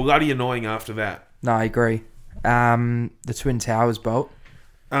 but was bloody annoying after that. No, I agree. The Twin Towers, Bolt.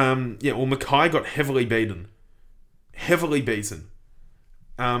 Mackay got heavily beaten.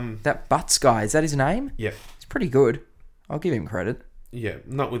 That Butts guy, is that his name? Yeah. It's pretty good. I'll give him credit. Yeah,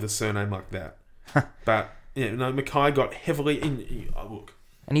 not with a surname like that. But, Mackay got heavily... look.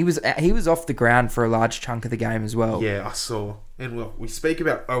 And he was off the ground for a large chunk of the game as well. Yeah, I saw. And look, we speak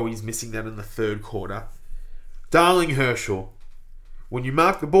about he's missing that in the third quarter. Darling Herschel, when you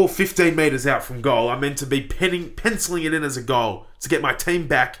mark the ball 15 metres out from goal, I meant to be penciling it in as a goal to get my team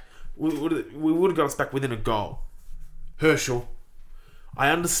back. We would have got us back within a goal. Herschel,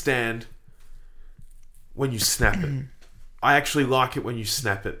 I understand when you snap it. I actually like it when you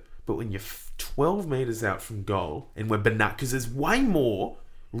snap it. But when you're 12 metres out from goal and we're banana... Because there's way more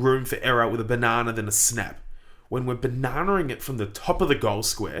room for error with a banana than a snap. When we're bananaing it from the top of the goal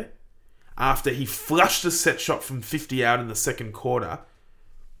square, after he flushed a set shot from 50 out in the second quarter,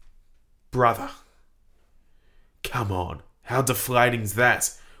 brother, come on. How deflating's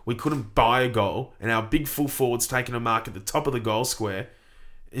that? We couldn't buy a goal, and our big full forward's taking a mark at the top of the goal square,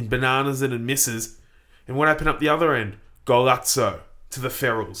 and bananas it and misses. And what happened up the other end? Golazzo to the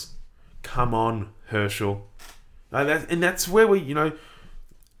Ferals. Come on, Herschel. And that's where we,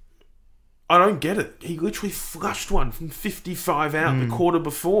 I don't get it. He literally flushed one from 55 out the quarter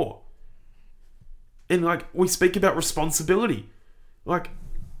before. And, we speak about responsibility. Do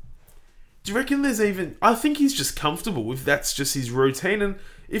you reckon there's even... I think he's just comfortable if that's just his routine. And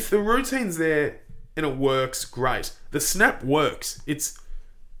if the routine's there and it works, great. The snap works. It's,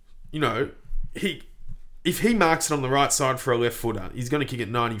 if he marks it on the right side for a left footer, he's going to kick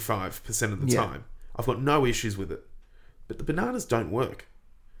it 95% of the time. I've got no issues with it. But the bananas don't work.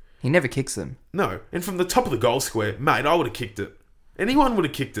 He never kicks them. No. And from the top of the goal square, mate, I would have kicked it. Anyone would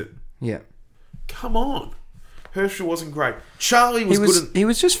have kicked it. Yeah. Come on. Herschel wasn't great. Charlie was good. He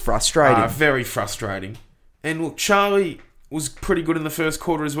was just frustrating. Very frustrating. And look, Charlie was pretty good in the first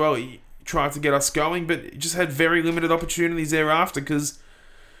quarter as well. He tried to get us going, but just had very limited opportunities thereafter because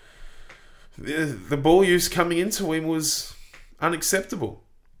the ball use coming into him was unacceptable.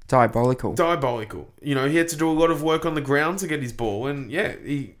 Diabolical. He had to do a lot of work on the ground to get his ball. And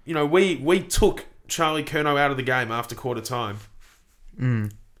we took Charlie Curnow out of the game after quarter time.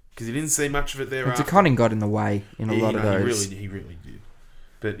 Because he didn't see much of it thereafter. DeConning got in the way in a lot of those. He really did.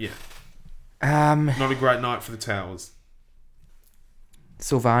 But yeah, Not a great night for the Towers.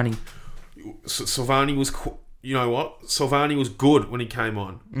 Silvani. Silvani was, you know what? Silvani was good when he came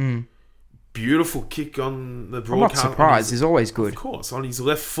on. Beautiful kick on the I'm not broadcast. surprised. He's always good. Of course, on his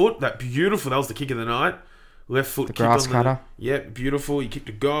left foot, that was the kick of the night. Left foot The kick grass on cutter. Yeah, beautiful. He kicked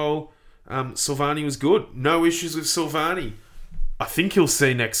a goal. Silvani was good. No issues with Silvani. I think he'll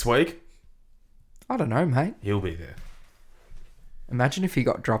see next week. I don't know, mate. He'll be there. Imagine if he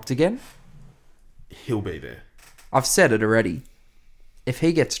got dropped again. He'll be there. I've said it already. If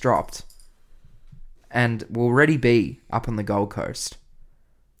he gets dropped, and we'll already be up on the Gold Coast,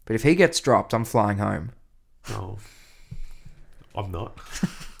 but if he gets dropped, I'm flying home. Oh, I'm not.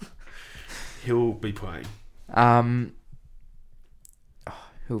 He'll be playing. Who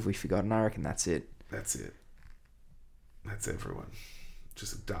have we forgotten? I reckon that's it. That's it. That's everyone.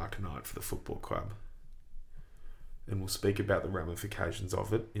 Just a dark night for the football club. And we'll speak about the ramifications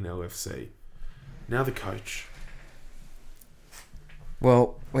of it in LFC. Now the coach.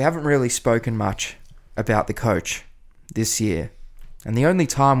 Well, we haven't really spoken much about the coach this year. And the only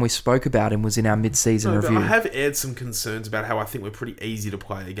time we spoke about him was in our mid-season No, but review. I have aired some concerns about how I think we're pretty easy to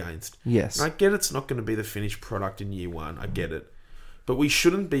play against. Yes. And I get it's not going to be the finished product in year one. I get it. But we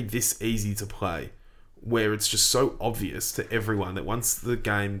shouldn't be this easy to play, where it's just so obvious to everyone that once the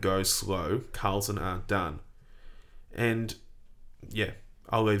game goes slow, Carlton aren't done. And, yeah,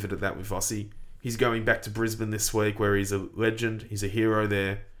 I'll leave it at that with Vossi. He's going back to Brisbane this week, where he's a legend. He's a hero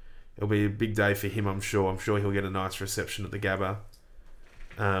there. It'll be a big day for him, I'm sure. I'm sure he'll get a nice reception at the Gabba.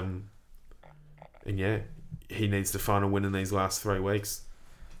 And, yeah, he needs to find a win in these last 3 weeks.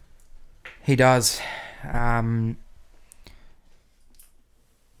 He does.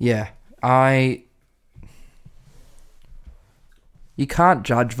 Yeah, you can't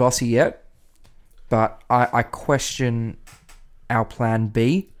judge Vossi yet, but I question our plan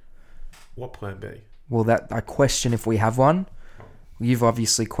B. What plan B? Well, that I question if we have one. You've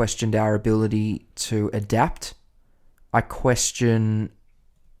obviously questioned our ability to adapt. I think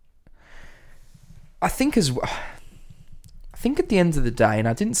at the end of the day, and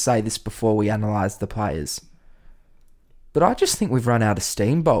I didn't say this before we analysed the players, but I just think we've run out of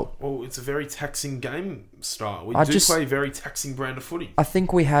steam, Bolt. Well, it's a very taxing game style. We I do just- play a very taxing brand of footy. I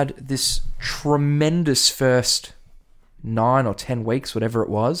think we had this tremendous first 9 or 10 weeks, whatever it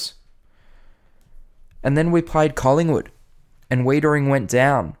was. And then we played Collingwood, and Wiedering went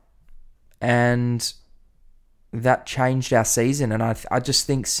down. And that changed our season. And I just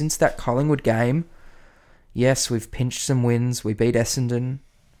think since that Collingwood game, yes, we've pinched some wins. We beat Essendon.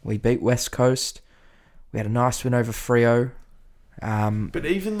 We beat West Coast. We had a nice win over Freo. But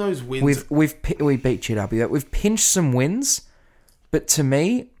even those wins... We beat GW. We've pinched some wins, but to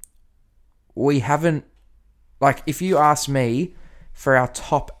me, we haven't... Like, if you ask me for our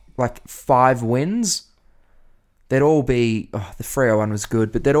top, 5 wins, they'd all be... Oh, the Freo one was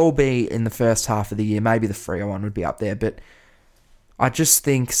good, but they'd all be in the first half of the year. Maybe the Freo one would be up there, but I just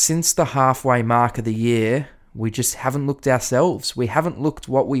think since the halfway mark of the year, we just haven't looked ourselves. We haven't looked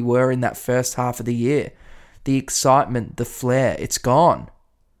what we were in that first half of the year. The excitement, the flair, it's gone.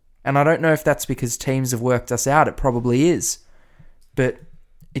 And I don't know if that's because teams have worked us out. It probably is. But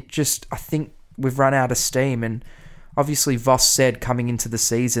I think we've run out of steam. And obviously Voss said coming into the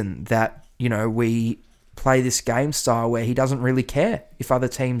season that, we play this game style where he doesn't really care if other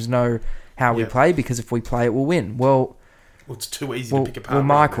teams know how we play, because if we play it, we'll win. Well, it's too easy to pick apart. Well,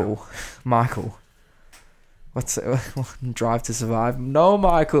 Michael. What's it? Drive to Survive? No,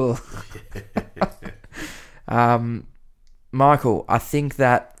 Michael. Michael, I think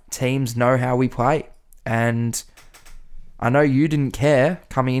that teams know how we play. And I know you didn't care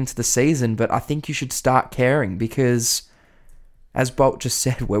coming into the season, but I think you should start caring because, as Bolt just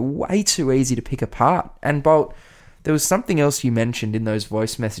said, we're way too easy to pick apart. And Bolt, there was something else you mentioned in those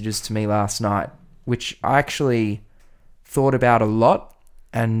voice messages to me last night, which I actually thought about a lot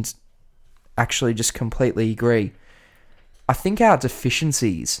and actually just completely agree. I think our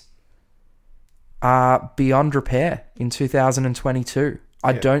deficiencies are beyond repair in 2022.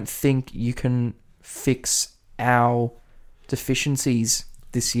 I don't think you can fix our deficiencies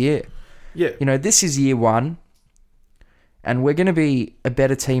this year. Yeah. This is year one, and we're going to be a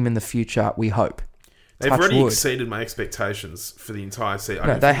better team in the future, we hope. They've Touch already wood. exceeded my expectations for the entire season.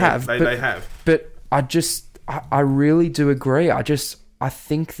 No, they have. They have. But I really do agree. I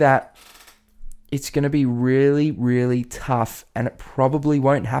think that it's going to be really, really tough, and it probably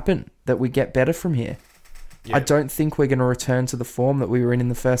won't happen that we get better from here. Yeah. I don't think we're going to return to the form that we were in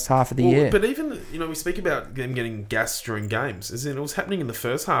the first half of the year. But even, we speak about them getting gassed during games. As in, it was happening in the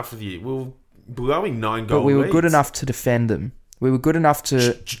first half of the year. We were blowing 9-goal But we were leads. good enough to defend them. We were good enough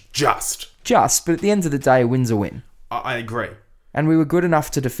to... Just. But at the end of the day, a win's a win. I agree. And we were good enough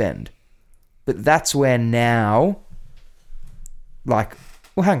to defend. But that's where now... Like,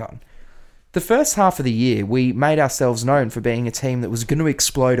 well, hang on. The first half of the year, we made ourselves known for being a team that was going to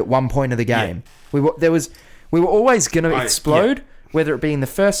explode at one point of the game. Yeah. We were always going to explode, whether it be in the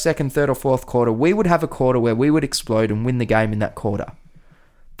first, second, third, or fourth quarter. We would have a quarter where we would explode and win the game in that quarter.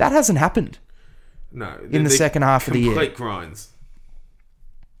 That hasn't happened. No. In the second half of the year. Complete grinds.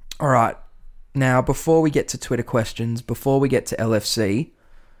 All right. Now, before we get to Twitter questions, before we get to LFC,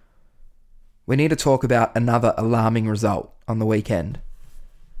 we need to talk about another alarming result on the weekend.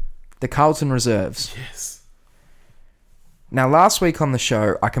 The Carlton reserves. Yes. Now, last week on the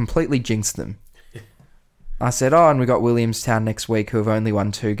show, I completely jinxed them. I said, and we got Williamstown next week, who have only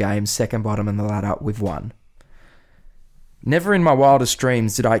won 2 games, second bottom in the ladder with 1. Never in my wildest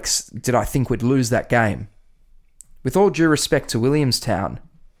dreams did I think we'd lose that game. With all due respect to Williamstown,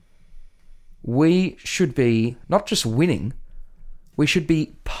 we should be not just winning, we should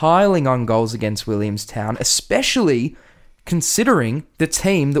be piling on goals against Williamstown, especially considering the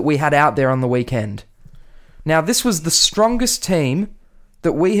team that we had out there on the weekend. Now, this was the strongest team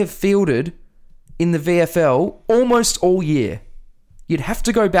that we have fielded in the VFL almost all year. You'd have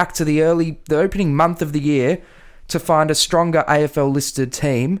to go back to the opening month of the year to find a stronger AFL-listed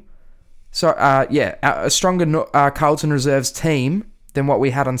team. So, a stronger Carlton Reserves team than what we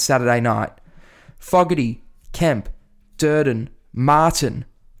had on Saturday night. Fogarty, Kemp, Durden, Martin,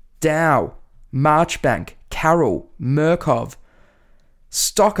 Dow, Marchbank, Carroll, Murkov,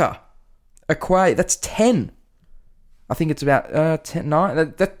 Stocker, Aquay. That's 10. I think it's about 10,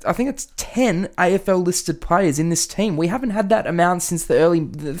 9. I think it's 10 AFL listed players in this team. We haven't had that amount since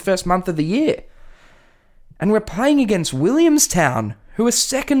the first month of the year. And we're playing against Williamstown, who are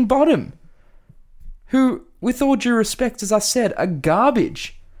second bottom. Who, with all due respect, as I said, are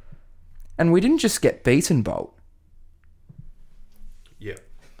garbage. And we didn't just get beaten, Bolt. Yeah.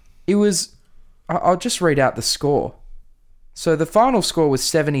 It was... I'll just read out the score. So the final score was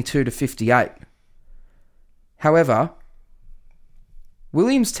 72-58. However,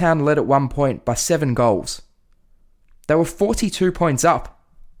 Williamstown led at one point by 7 goals. They were 42 points up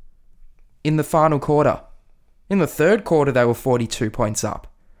in the final quarter. In the third quarter, they were 42 points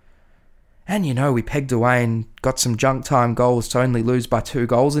up. And we pegged away and got some junk time goals to only lose by 2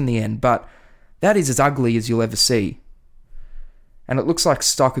 goals in the end, but that is as ugly as you'll ever see. And it looks like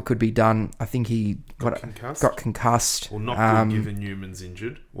Stocker could be done. I think he got concussed. Well, not good given Newman's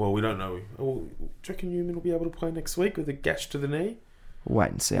injured. Well, we don't know. Do you reckon Newman will be able to play next week with a gash to the knee? We'll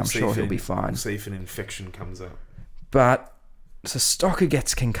wait and see. I'm sure he'll be fine. We'll see if an infection comes up. But, so Stocker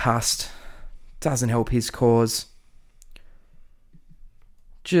gets concussed. Doesn't help his cause.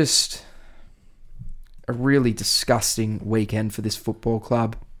 Just a really disgusting weekend for this football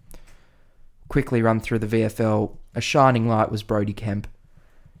club. Quickly run through the VFL. A shining light was Brodie Kemp.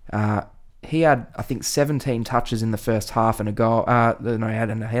 He had, I think, 17 touches in the first half and a goal. No, he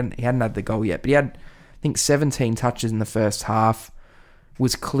hadn't had the goal yet, but he had, I think, 17 touches in the first half.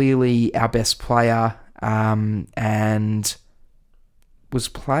 Was clearly our best player, and was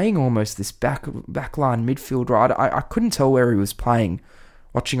playing almost this backline midfield right. I couldn't tell where he was playing,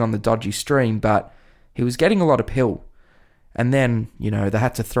 watching on the dodgy stream, but he was getting a lot of pill. And then, they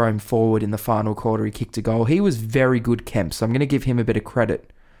had to throw him forward in the final quarter. He kicked a goal. He was very good, Kemp, so I'm going to give him a bit of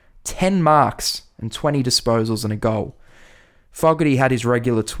credit. 10 marks and 20 disposals and a goal. Fogarty had his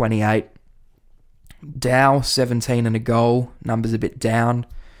regular 28. Dow, 17 and a goal. Numbers a bit down.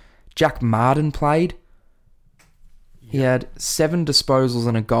 Jack Martin played. He had 7 disposals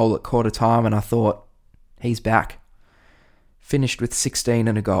and a goal at quarter time, and I thought, he's back. Finished with 16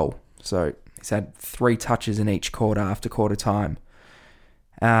 and a goal. So he's had 3 touches in each quarter after quarter time.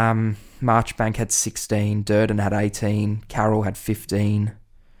 Marchbank had 16. Durden had 18. Carroll had 15.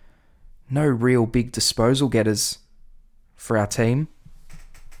 No real big disposal getters for our team.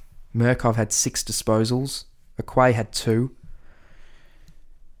 Murkov had 6 disposals. Aquay had 2.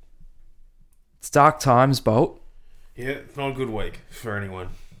 It's dark times, Bolt. Yeah, not a good week for anyone.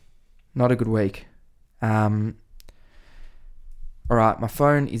 Not a good week. Alright, my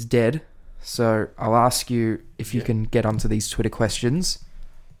phone is dead, so I'll ask you if you can get onto these Twitter questions.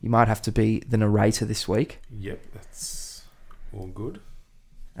 You might have to be the narrator this week. Yep, that's all good.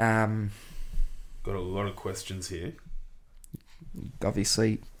 Got a lot of questions here.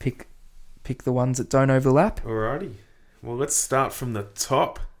 Obviously, pick the ones that don't overlap. Alrighty. Well, let's start from the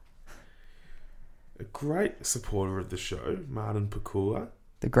top. A great supporter of the show, Martin Pakula.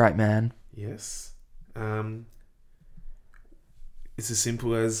 The great man. Yes. It's as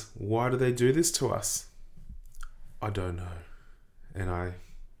simple as, why do they do this to us? I don't know. And I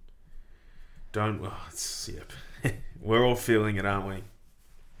don't... Oh, we're all feeling it, aren't we?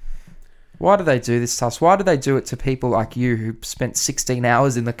 Why do they do this to us? Why do they do it to people like you who spent 16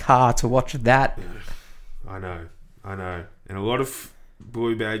 hours in the car to watch that? I know. And a lot of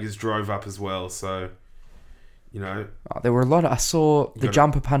Blue Baggers drove up as well, so, Oh, there were a lot of... I saw the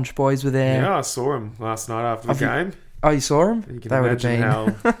Jumper Punch boys were there. Yeah, I saw them last night after the game. Oh, you saw them? You can They would have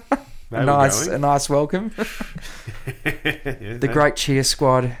imagine been how a nice welcome. The great cheer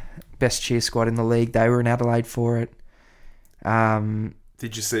squad, best cheer squad in the league. They were in Adelaide for it.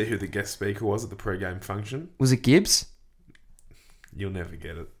 Did you see who the guest speaker was at the pre-game function? Was it Gibbs? You'll never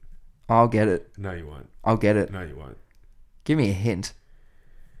get it. I'll get it. No, you won't. I'll get it. No, you won't. Give me a hint.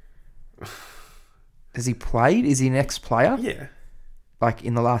 Has he played? Is he an ex-player? Yeah. Like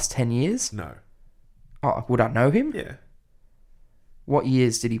in the last 10 years? No. Oh, would I know him? Yeah. What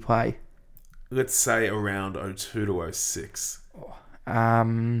years did he play? Let's say around 02 to 06.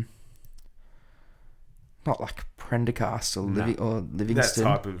 Not like Prendergast or, or That Livingston.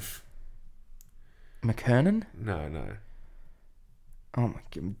 type of... McKernan? No. Oh my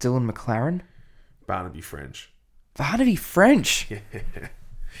God. Dylan McLaren? Barnaby French. Barnaby French? Yeah.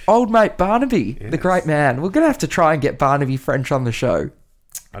 Old mate Barnaby, Yes. the great man. We're going to have to try and get Barnaby French on the show.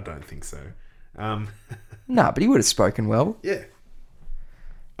 I don't think so. Nah, but he would have spoken well. Yeah.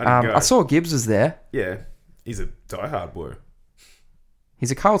 I didn't go. I saw Gibbs was there. Yeah. He's a diehard boy.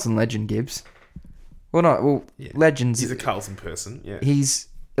 He's a Carlton legend, Gibbs. Yeah. Legends. He's a Carlton person, yeah. He's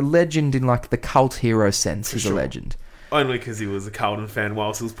a legend in like the cult hero sense. For He's sure. a legend. Only because he was a Carlton fan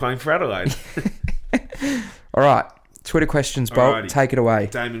whilst he was playing for Adelaide. All right. Twitter questions, Bolt. Alrighty. Take it away.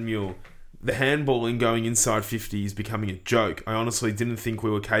 Damon Mule. The handballing going inside 50 is becoming a joke. I honestly didn't think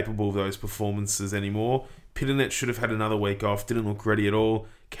we were capable of those performances anymore. Pitternet should have had another week off. Didn't look ready at all.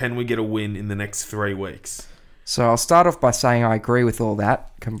 Can we get a win in the next 3 weeks? So I'll start off by saying I agree with all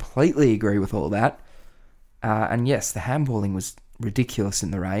that. Completely agree with all that. And yes, the handballing was ridiculous in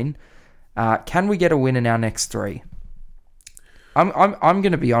the rain. Can we get a win in our next 3? I'm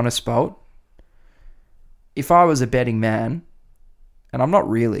going to be honest, Bolt. If I was a betting man, and I'm not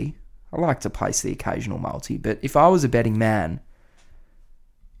really, I like to place the occasional multi, but if I was a betting man,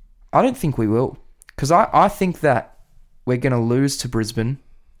 I don't think we will. Because I think that we're going to lose to Brisbane.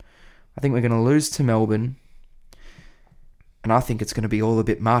 I think we're going to lose to Melbourne. And I think it's going to be all a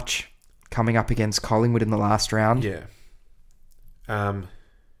bit much coming up against Collingwood in the last round. Yeah.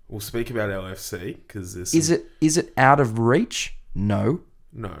 We'll speak about LFC because there's... Is it out of reach? No.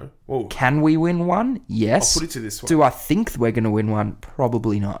 No. Well, Can we win one? Yes. I'll put it to this way. Do I think we're going to win one?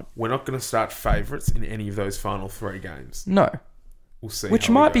 Probably not. We're not going to start favourites in any of those final 3 games. No. We'll see. Which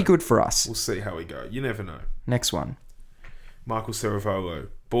how we might be go. good for us. We'll see how we go. You never know. Next one. Michael Ceravolo.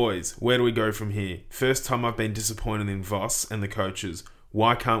 Boys, where do we go from here? First time I've been disappointed in Voss and the coaches.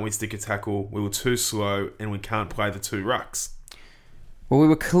 Why can't we stick a tackle? We were too slow and we can't play the 2 rucks. Well, we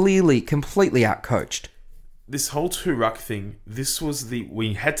were clearly completely outcoached. This whole 2 ruck thing,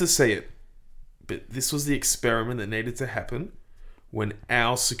 we had to see it, but this was the experiment that needed to happen when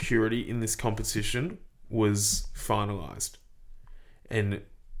our security in this competition was finalised. And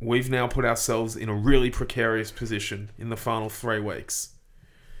we've now put ourselves in a really precarious position in the final 3 weeks.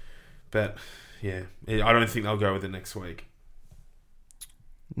 But, yeah, I don't think they'll go with it next week.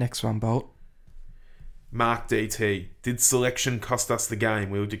 Next one, Bolt. Mark DT. Did selection cost us the game?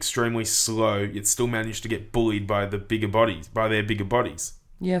 We looked extremely slow, yet still managed to get bullied by their bigger bodies.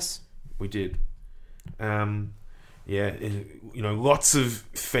 Yes. We did. Lots of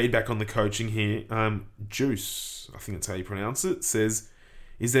feedback on the coaching here. Juice, I think that's how you pronounce it, says,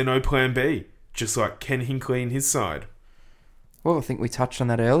 is there no plan B? Just like Ken Hinkley and his side. Well, I think we touched on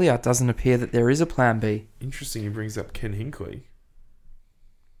that earlier. It doesn't appear that there is a plan B. Interesting he brings up Ken Hinkley.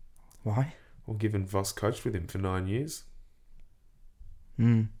 Why? Well, given Voss coached with him for 9 years.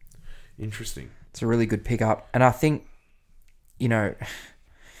 Interesting. It's a really good pickup. And I think, it's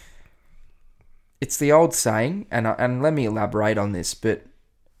the old saying, and let me elaborate on this, but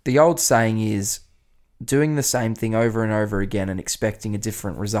the old saying is doing the same thing over and over again and expecting a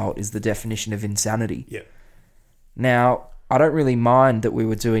different result is the definition of insanity. Yeah. Now, I don't really mind that we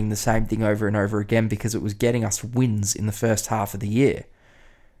were doing the same thing over and over again because it was getting us wins in the first half of the year.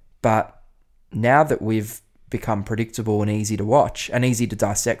 But now that we've become predictable and easy to watch, and easy to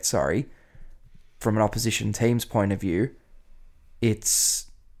dissect, from an opposition team's point of view, they've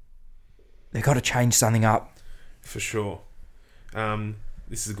got to change something up. For sure.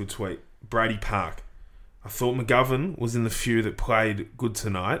 This is a good tweet. Brady Park. I thought McGovern was in the few that played good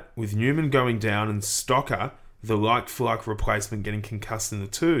tonight, with Newman going down and Stocker, the like-for-like replacement, getting concussed in the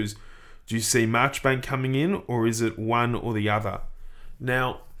 2s. Do you see Marchbank coming in, or is it one or the other?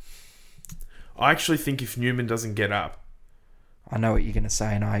 Now, I actually think if Newman doesn't get up, I know what you're going to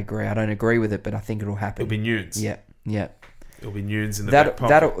say, and I agree. I don't agree with it, but I think it'll happen. it'll be Nunes. Yeah. It'll be Nunes in the back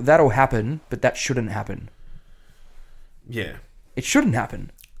pocket. That'll happen, but that shouldn't happen. Yeah. It shouldn't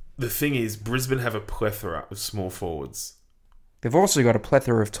happen. The thing is, Brisbane have a plethora of small forwards. They've also got a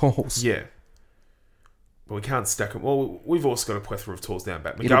plethora of talls. Yeah. But we can't stack them. Well, we've also got a plethora of talls down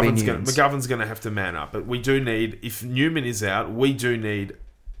back. It'll be McGovern's going to have to man up. But we do need, if Newman is out, we do need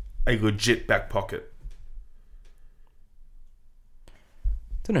a legit back pocket.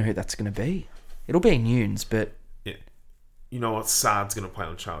 Don't know who that's going to be. It'll be Nunes, but... Yeah. You know what? Sard's going to play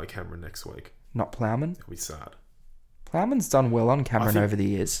on Charlie Cameron next week. Not Plowman? It'll be Sard. Plowman's done well on Cameron over the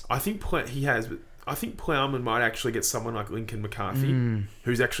years. I think he has, but I think Plowman might actually get someone like Lincoln McCarthy,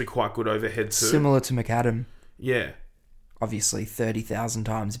 who's actually quite good overhead too. Similar to McAdam. Yeah. Obviously 30,000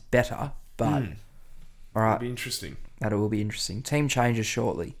 times better, but... All right. It'll be interesting. That will be interesting. Team changes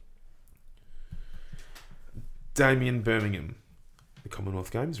shortly. Damien Birmingham. The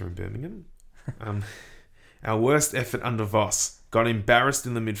Commonwealth Games are in Birmingham. Our worst effort under Voss. Got embarrassed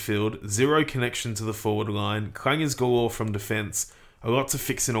in the midfield. Zero connection to the forward line. Clangers galore from defence. A lot to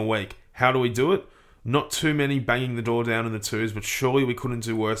fix in a week. How do we do it? Not too many banging the door down in the twos, but surely we couldn't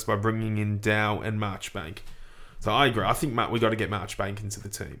do worse by bringing in Dow and Marchbank. So I agree. I think we got to get Marchbank into the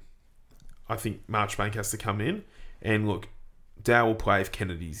team. I think Marchbank has to come in. And look, Dow will play if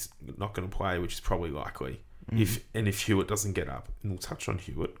Kennedy's not going to play, which is probably likely. If Hewitt doesn't get up. And we'll touch on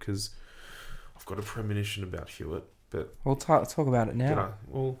Hewitt because I've got a premonition about Hewitt. But We'll talk about it now.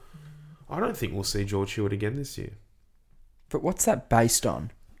 I don't think we'll see George Hewitt again this year. But what's that based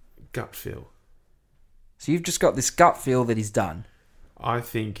on? Gut feel. So you've just got this gut feel that he's done. I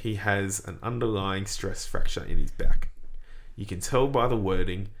think he has an underlying stress fracture in his back. You can tell by the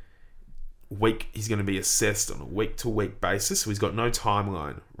wording. He's going to be assessed on a week-to-week basis, so he's got no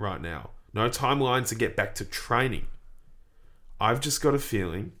timeline right now. No timeline to get back to training. I've just got a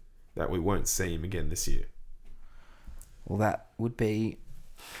feeling that we won't see him again this year. Well, that would be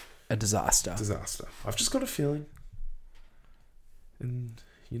a disaster. I've just got a feeling. And,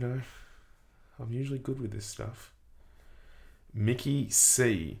 I'm usually good with this stuff. Mickey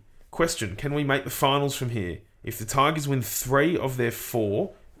C. Question, can we make the finals from here? If the Tigers win 3 of their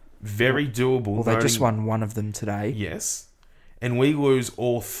 4, very doable. Well, they just won one of them today. Yes. And we lose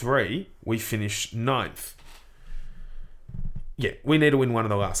all 3, we finish 9th. Yeah, we need to win one of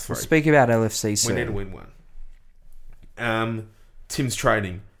the last 3. We'll speak about LFC soon. We need to win one. Tim's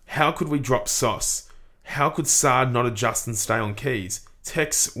trading. How could we drop Sauce? How could Sard not adjust and stay on keys?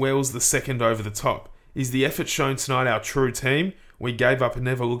 Tex, where was the second over the top? Is the effort shown tonight our true team? We gave up and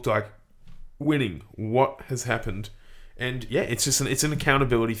never looked like winning. What has happened? And yeah, it's an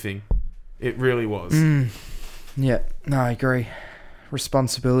accountability thing. It really was. Yeah, no, I agree.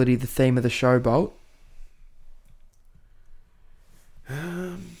 Responsibility, the theme of the show, Bolt.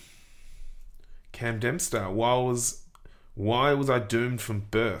 Cam Dempster, why was I doomed from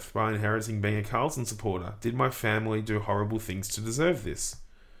birth by inheriting being a Carlton supporter? Did my family do horrible things to deserve this?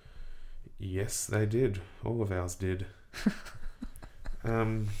 Yes, they did. All of ours did.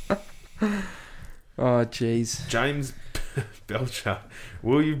 Oh, jeez. James Belcher,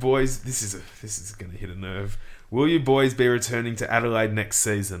 will you boys? This is going to hit a nerve. Will you boys be returning to Adelaide next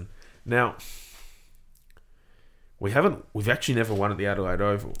season? Now, we've actually never won at the Adelaide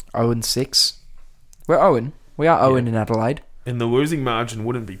Oval. 0-6. We're 0. We are 0 in Adelaide. And the losing margin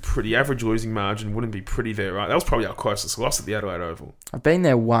wouldn't be pretty. Average losing margin wouldn't be pretty there, right? That was probably our closest loss at the Adelaide Oval. I've been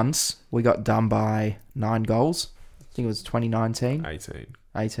there once. We got done by 9 goals. I think it was 2019.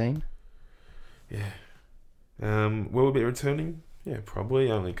 18. Yeah. Will we be returning? Yeah,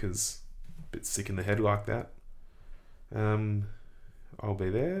 probably. Only because a bit sick in the head like that. I'll be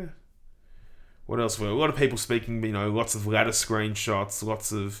there. What else? Well, a lot of people speaking, lots of ladder screenshots,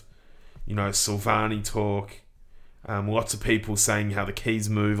 lots of, Silvani talk. Lots of people saying how the keys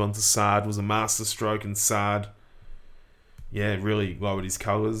move onto Sard was a masterstroke and Sard, really lowered his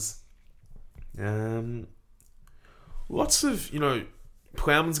colours. Lots of,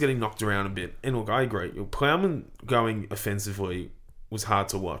 Plowman's getting knocked around a bit. And look, I agree. Plowman going offensively was hard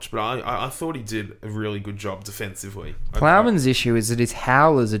to watch, but I thought he did a really good job defensively. Plowman's issue is that his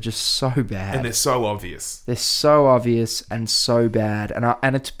howlers are just so bad. And they're so obvious. They're so obvious and so bad.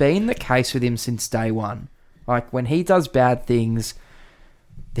 And it's been the case with him since day one. Like, when he does bad things,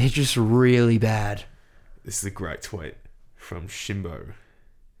 they're just really bad. This is a great tweet from Shimbo.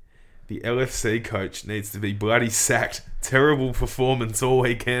 The LFC coach needs to be bloody sacked. Terrible performance all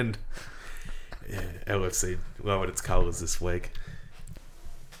weekend. Yeah, LFC lowered its colours this week.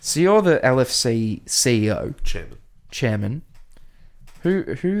 So you're the LFC CEO. Chairman.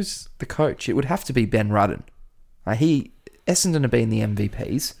 Who's the coach? It would have to be Ben Rudden. Essendon have been the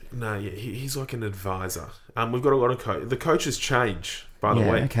MVPs. No, yeah, he's like an advisor. We've got a lot of the coaches change by the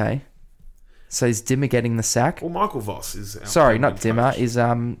way. Okay. So is Dimmer getting the sack? Well, Michael Voss is. Our Sorry, not Dimmer. coach. Is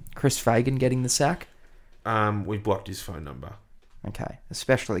Chris Fagan getting the sack? We've blocked his phone number. Okay,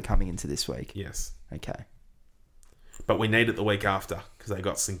 especially coming into this week. Yes, Okay. but we need it the week after because they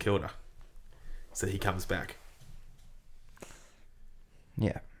got St Kilda, so he comes back.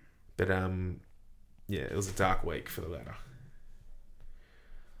 Yeah. But yeah, it was a dark week for the latter.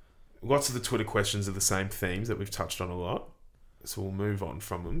 Lots of the Twitter questions are the same themes that we've touched on a lot, so we'll move on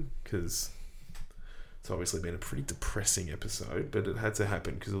from them because it's obviously been a pretty depressing episode, but it had to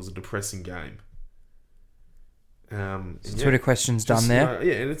happen because it was a depressing game. Twitter questions done there.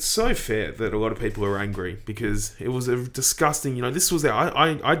 Yeah, and it's so fair that a lot of people are angry because it was a disgusting. This was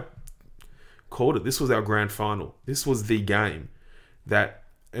I called it. This was our grand final. This was the game that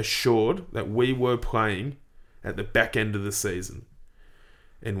assured that we were playing at the back end of the season,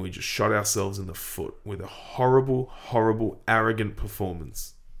 and we just shot ourselves in the foot with a horrible, horrible, arrogant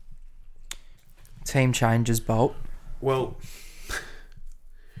performance. Team changes, Bolt. Well,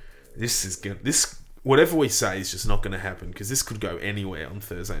 this whatever we say is just not going to happen because this could go anywhere on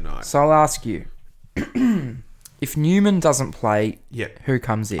Thursday night. So I'll ask you, if Newman doesn't play, Yeah, who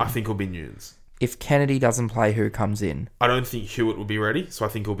comes in? I think it'll be Nunes. If Kennedy doesn't play, who comes in? I don't think Hewitt will be ready, so I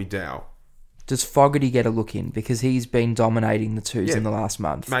think it'll be Dow. Does Fogarty get a look in? Because he's been dominating the twos Yeah. in the last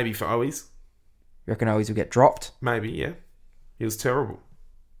month. Maybe for Owies. You reckon Owies will get dropped? Maybe, yeah. He was terrible.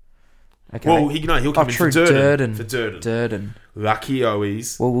 Okay. Well, he'll come in for Durden. For Durden. Lucky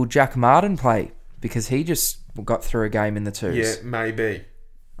Owies. Well, will Jack Martin play? Because he just got through a game in the twos. Yeah, maybe.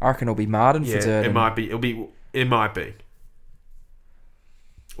 I reckon it'll be Martin for Durden. it might be. It might be.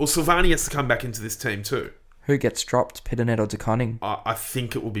 Well, Silvani has to come back into this team too. Who gets dropped, Pitternet or DeConning? I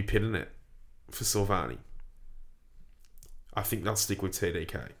think it will be Pitternet for Silvani. I think they'll stick with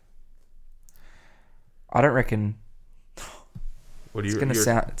TDK. I don't reckon. What do It's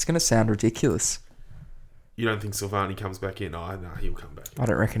you? gonna sound ridiculous. You don't think Silvani comes back in? Oh, no, he'll come back in. I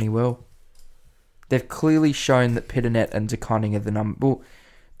don't reckon he will. They've clearly shown that Pitternet and DeConning are the number. Well,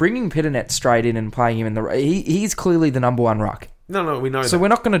 bringing Pitternet straight in and playing him in the he's clearly the number one ruck. No, we know So that. we're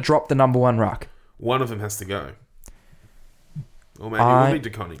not going to drop the number one ruck. One of them has to go. Or maybe it will be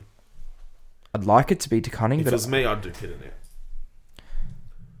DeConning. I'd like it to be DeConning, If but it was me, I'd do Pitternet.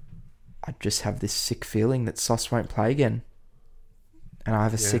 I just have this sick feeling that Sauce won't play again. And I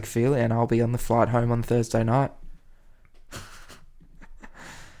have a sick feeling, and I'll be on the flight home on Thursday night.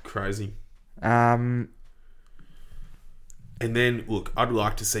 Crazy. Um, And then, look, I'd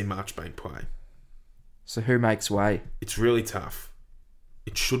like to see Marchbank play. So who makes way? It's really tough.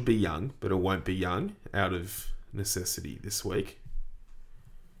 It should be Young, but it won't be Young out of necessity this week.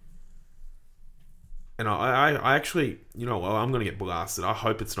 And I actually, I'm going to get blasted. I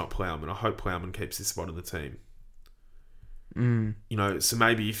hope it's not Plowman. I hope Plowman keeps his spot in the team. So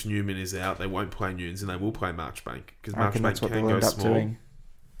maybe if Newman is out, they won't play Nunes and they will play Marchbank because I reckon Marchbank that's what can they'll go end up small. doing.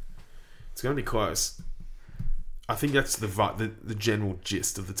 It's going to be close. I think that's the general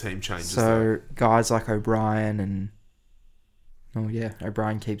gist of the team changes. So though. guys like O'Brien and... Oh yeah,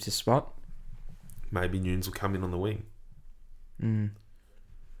 O'Brien keeps his spot. Maybe Nunes will come in on the wing.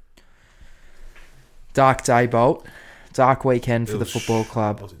 Dark day, Bolt. Dark weekend for the football I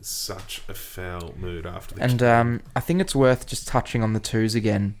club. was in such a foul mood after the And I think it's worth just touching on the twos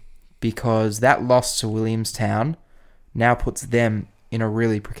again because that loss to Williamstown now puts them in a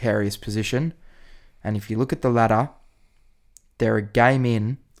really precarious position. And if you look at the ladder, they're a game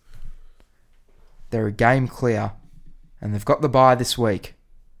in, they're a game clear, and they've got the bye this week.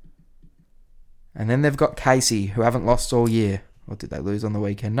 And then they've got Casey, who haven't lost all year. Or did they lose on the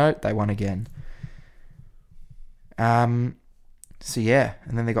weekend? No, they won again. So yeah,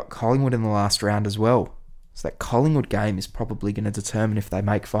 and then they got Collingwood in the last round as well. So that Collingwood game is probably going to determine if they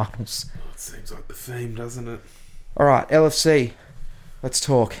make finals. It seems like the theme, doesn't it? All right, LFC, let's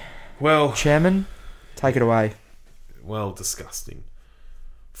talk. Well, Chairman, take it away. well, disgusting.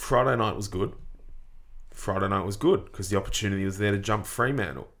 Friday night was good. Because the opportunity was there to jump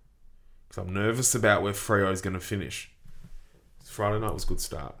Fremantle. Because I'm nervous about where Freo is going to finish. Friday night was a good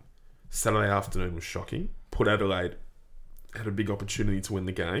start. Saturday afternoon was shocking. Port Adelaide had a big opportunity to win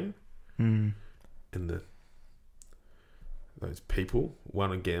the game. And those people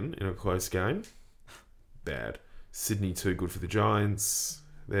won again in a close game. Bad. Sydney too good for the Giants.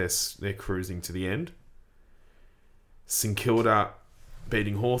 They're cruising to the end. St Kilda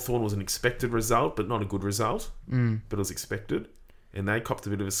beating Hawthorn was an expected result, but not a good result. But it was expected. And they copped a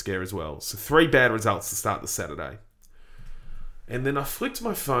bit of a scare as well. So 3 bad results to start the Saturday. And then I flicked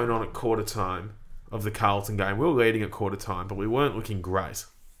my phone on at quarter time of the Carlton game. We were leading at quarter time, but we weren't looking great.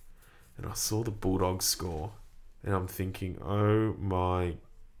 And I saw the Bulldogs score. And I'm thinking, oh my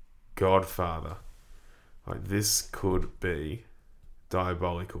Godfather. Like, this could be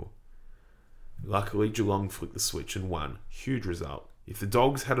diabolical. Luckily, Geelong flicked the switch and won. Huge result. If the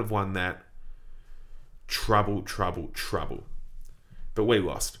Dogs had have won that, trouble. But we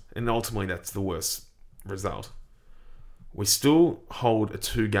lost. And ultimately, that's the worst result. We still hold a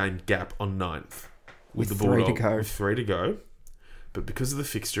 2-game gap on 9th. With the Bulldogs. 3 to go. With 3 to go. But because of the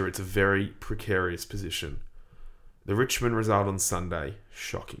fixture, it's a very precarious position. The Richmond result on Sunday,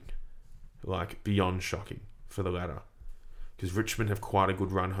 shocking. Like, beyond shocking for the latter. Because Richmond have quite a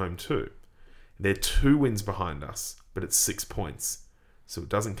good run home too. They're 2 wins behind us, but it's 6 points. So it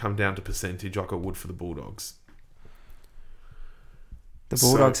doesn't come down to percentage like it would for the Bulldogs. The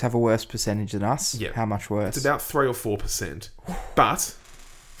Bulldogs have a worse percentage than us. Yeah. How much worse? It's about 3 or 4%. But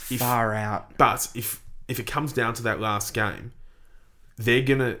Far out. But if it comes down to that last game, they're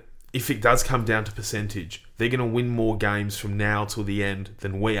gonna. If it does come down to percentage, they're gonna win more games from now till the end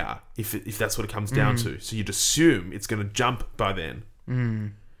than we are. If that's what it comes down to, so you'd assume it's gonna jump by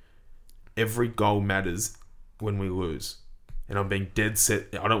then. Every goal matters when we lose, and I'm being dead set.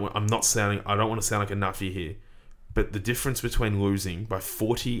 I don't want to sound like a nuffy here, but the difference between losing by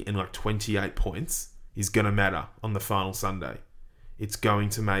 40 and like 28 points is gonna matter on the final Sunday. It's going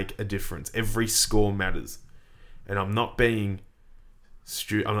to make a difference. Every score matters, and I'm not being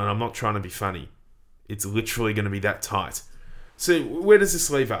I'm not trying to be funny. It's literally going to be that tight. So where does this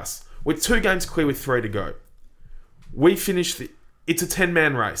leave us? We're 2 games clear with 3 to go. We finished. It's a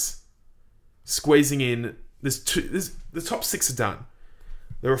 10-man race. Squeezing in. The top 6 are done.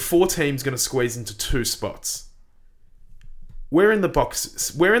 There are 4 teams going to squeeze into 2 spots. We're in the box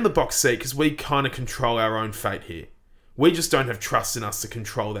seat because we kind of control our own fate here. We just don't have trust in us to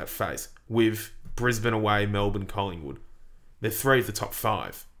control that fate with Brisbane away, Melbourne, Collingwood. They're 3 of the top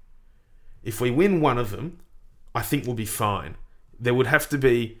 5. If we win one of them, I think we'll be fine. There would have to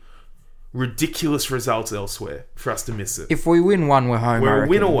be ridiculous results elsewhere for us to miss it. If we win one, we're home. We're a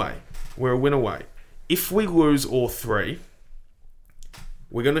win away. If we lose all 3,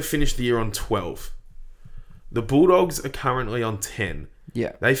 we're going to finish the year on 12. The Bulldogs are currently on 10.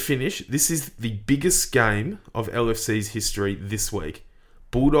 Yeah. They finish. This is the biggest game of LFC's history this week.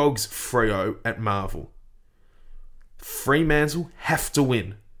 Bulldogs Freo at Marvel. Fremantle have to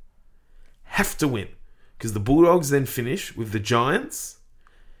win. Because the Bulldogs then finish with the Giants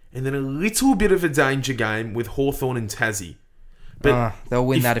and then a little bit of a danger game with Hawthorn and Tassie. But they'll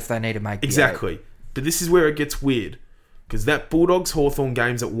win that if they need to make the exactly. 8. But this is where it gets weird. Because that Bulldogs Hawthorn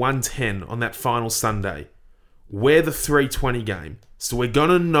game's at 1:10 on that final Sunday. We're the 3:20 game. So we're going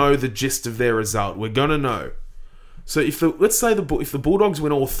to know the gist of their result. We're going to know. So if the Bulldogs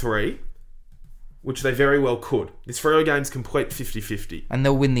win all 3, which they very well could. This Freo game's complete 50-50. And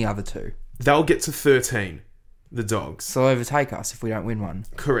they'll win the other 2. They'll get to 13, the Dogs. So they'll overtake us if we don't win one.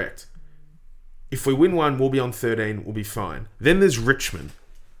 Correct. If we win one, we'll be on 13, we'll be fine. Then there's Richmond.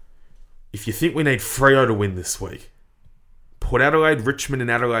 If you think we need Freo to win this week, Port Adelaide, Richmond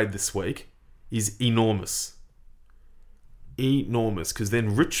and Adelaide this week is enormous. Because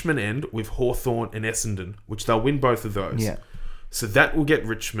then Richmond end with Hawthorn and Essendon, which they'll win both of those. Yeah. So that will get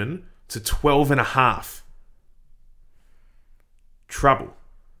Richmond to 12.5. Trouble.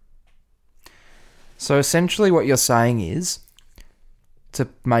 So essentially what you're saying is, to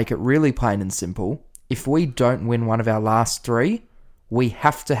make it really plain and simple, if we don't win one of our last 3, we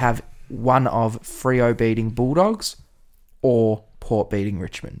have to have one of Freo beating Bulldogs or Port beating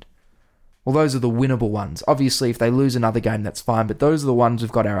Richmond. Well, those are the winnable ones. Obviously, if they lose another game, that's fine, but those are the ones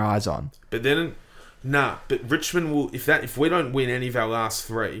we've got our eyes on. But then, but Richmond will, if we don't win any of our last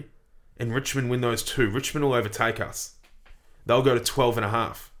 3, and Richmond win those 2, Richmond will overtake us. They'll go to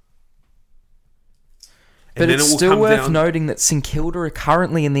 12.5. But it's still worth noting that St Kilda are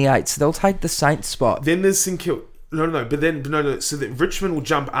currently in the 8, so they'll take the Saints spot. Then there's St Kilda. No. So that Richmond will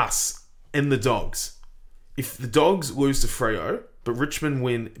jump us and the Dogs. If the Dogs lose to Freo, but Richmond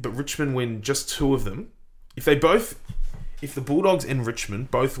win just 2 of them, if the Bulldogs and Richmond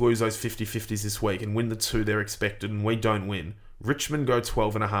both lose those 50-50s this week and win the 2 they're expected and we don't win, Richmond go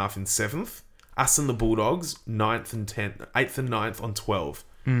 12.5 in 7th. Us and the Bulldogs, 9th and 10th, 8th and 9th on 12.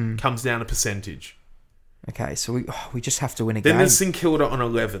 Comes down to percentage. Okay, so we just have to win a game. Then there's St Kilda on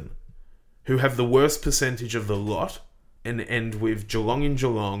 11, who have the worst percentage of the lot and end with Geelong in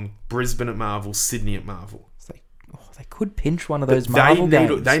Geelong, Brisbane at Marvel, Sydney at Marvel. They could pinch one of those Marvel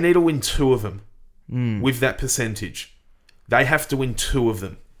games. They need to win 2 of them with that percentage. They have to win 2 of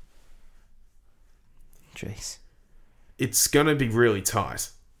them. Jeez. it's going to be really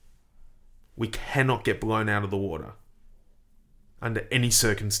tight. We cannot get blown out of the water under any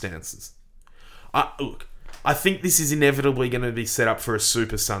circumstances. Look, I think this is inevitably going to be set up for a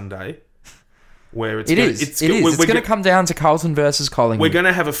Super Sunday, where it's going to come down to Carlton versus Collingwood. We're going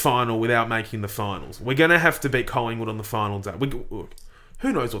to have a final without making the finals. We're going to have to beat Collingwood on the final day. Look,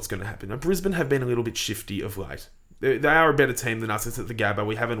 who knows what's going to happen? Now, Brisbane have been a little bit shifty of late. They are a better team than us. It's at the Gabba.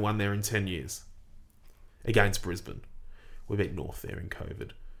 We haven't won there in 10 years against Brisbane. We beat North there in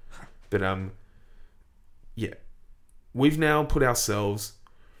COVID. But, yeah. We've now put ourselves...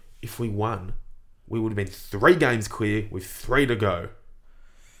 If we won, we would have been 3 games clear with 3 to go.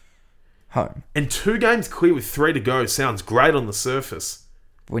 Home. And 2 games clear with 3 to go sounds great on the surface.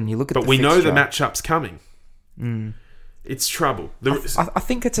 When you look at but we know the matchup's coming. Mm. It's trouble. I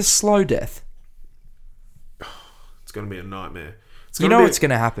think it's a slow death. It's going to be a nightmare. It's going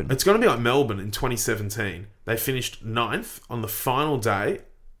to happen. It's going to be like Melbourne in 2017. They finished 9th on the final day.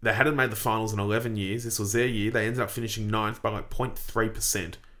 They hadn't made the finals in 11 years. This was their year. They ended up finishing 9th by like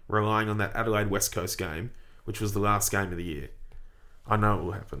 0.3%, relying on that Adelaide West Coast game, which was the last game of the year. I know it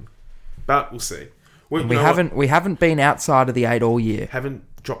will happen. But we'll see. We haven't been outside of the 8 all year. Haven't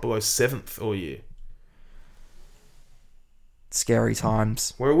dropped below 7th all year. Scary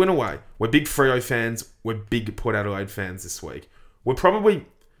times. We're a win away. We're big Freo fans. We're big Port Adelaide fans this week. We're probably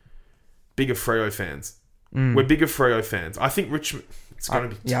bigger Freo fans. We're bigger Freo fans. I think Richmond... It's going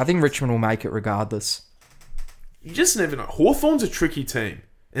to be... Yeah, I think Richmond will make it regardless. You just never know. Hawthorn's a tricky team.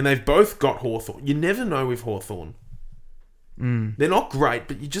 And they've both got Hawthorn. You never know with Hawthorn. They're not great,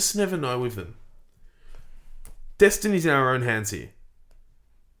 but you just never know with them. Destiny's in our own hands here.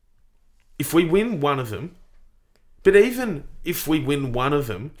 If we win one of them... But even if we win one of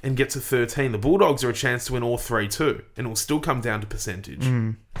them and get to 13, the Bulldogs are a chance to win all 3 too. And it will still come down to percentage.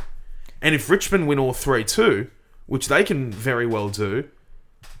 And if Richmond win all 3 too, which they can very well do,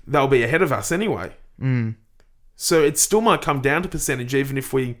 they'll be ahead of us anyway. So it still might come down to percentage even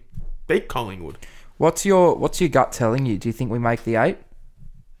if we beat Collingwood. What's your gut telling you? Do you think we make the 8?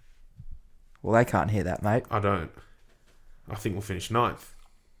 Well, they can't hear that, mate. I don't. I think we'll finish 9th.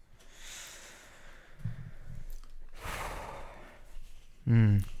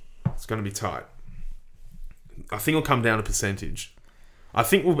 It's going to be tight. I think it'll come down to percentage. I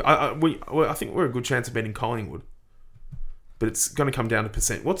think I think we're a good chance of beating Collingwood, but it's going to come down to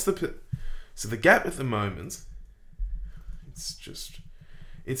percent. So the gap at the moment? It's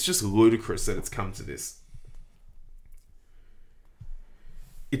just ludicrous that it's come to this.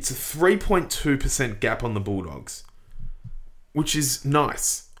 It's a 3.2% gap on the Bulldogs, which is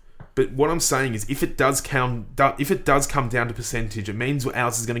nice. But what I'm saying is, if it does come down to percentage, it means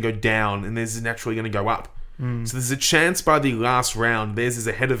ours is going to go down and theirs is naturally going to go up. So there's a chance by the last round, theirs is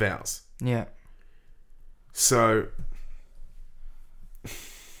ahead of ours. Yeah. So,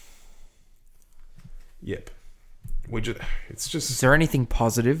 yep. Is there anything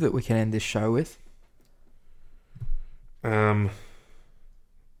positive that we can end this show with? I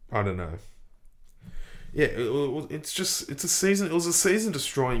don't know. Yeah, it's a season. It was a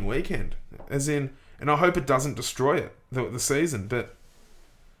season-destroying weekend, as in, and I hope it doesn't destroy it the season. But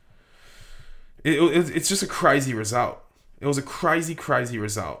it's just a crazy result. It was a crazy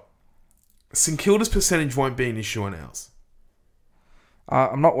result. St Kilda's percentage won't be an issue on ours.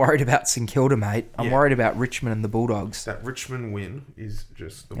 I'm not worried about St Kilda, mate. I'm worried about Richmond and the Bulldogs. That Richmond win is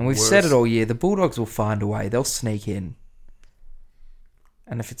just the And we've said it all year. The Bulldogs will find a way. They'll sneak in.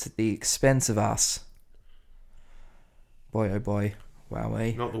 And if it's at the expense of us, boy, oh boy,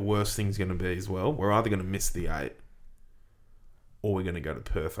 wowee. Not the worst thing's going to be as well. We're either going to miss the 8 or we're going to go to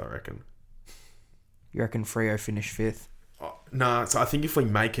Perth, I reckon. You reckon Freo finish 5th? No, so I think if we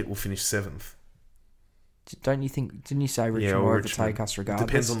make it, we'll finish 7th. Don't you think... Didn't you say Richmond will overtake us regardless?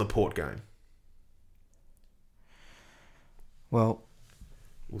 Depends on the Port game. Well...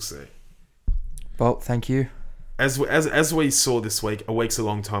 We'll see. Well, thank you. As we saw this week, a week's a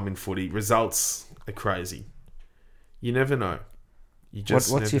long time in footy. Results are crazy. You never know.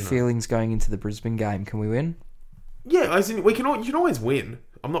 What's your feelings going into the Brisbane game? Can we win? Yeah, as in, you can always win.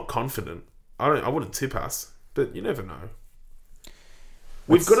 I'm not confident. I wouldn't tip us, but you never know.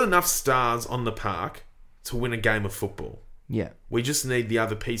 We've got enough stars on the park to win a game of football. Yeah. We just need the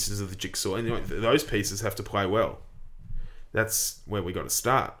other pieces of the jigsaw, and those pieces have to play well. That's where we got to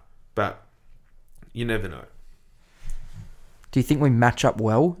start. But you never know. Do you think we match up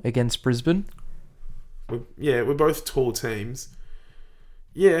well against Brisbane? We're both tall teams.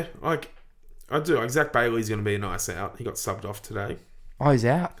 Yeah, I do. Zach Bailey's going to be a nice out. He got subbed off today. Oh, he's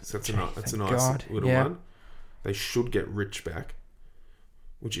out? So that's a nice little one. They should get Rich back.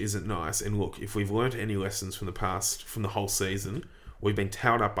 which isn't nice. And look, if we've learnt any lessons from the whole season, we've been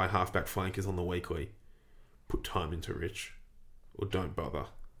towed up by halfback flankers on the weekly. Put time into Rich, or don't bother.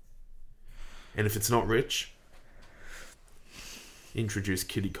 And if it's not Rich, introduce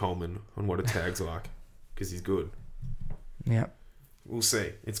Kitty Coleman on what a tag's like, because he's good. Yep. We'll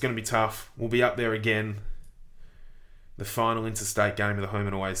see. It's going to be tough. We'll be up there again. The final interstate game of the home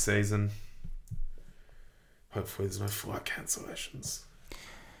and away season. Hopefully there's no flight cancellations.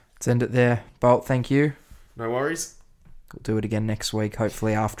 Let's end it there. Bolt, thank you. No worries. We'll do it again next week,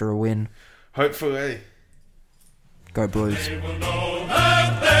 hopefully after a win. Hopefully. Go Blues. They will know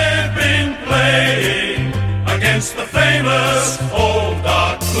that they've been playing against the famous old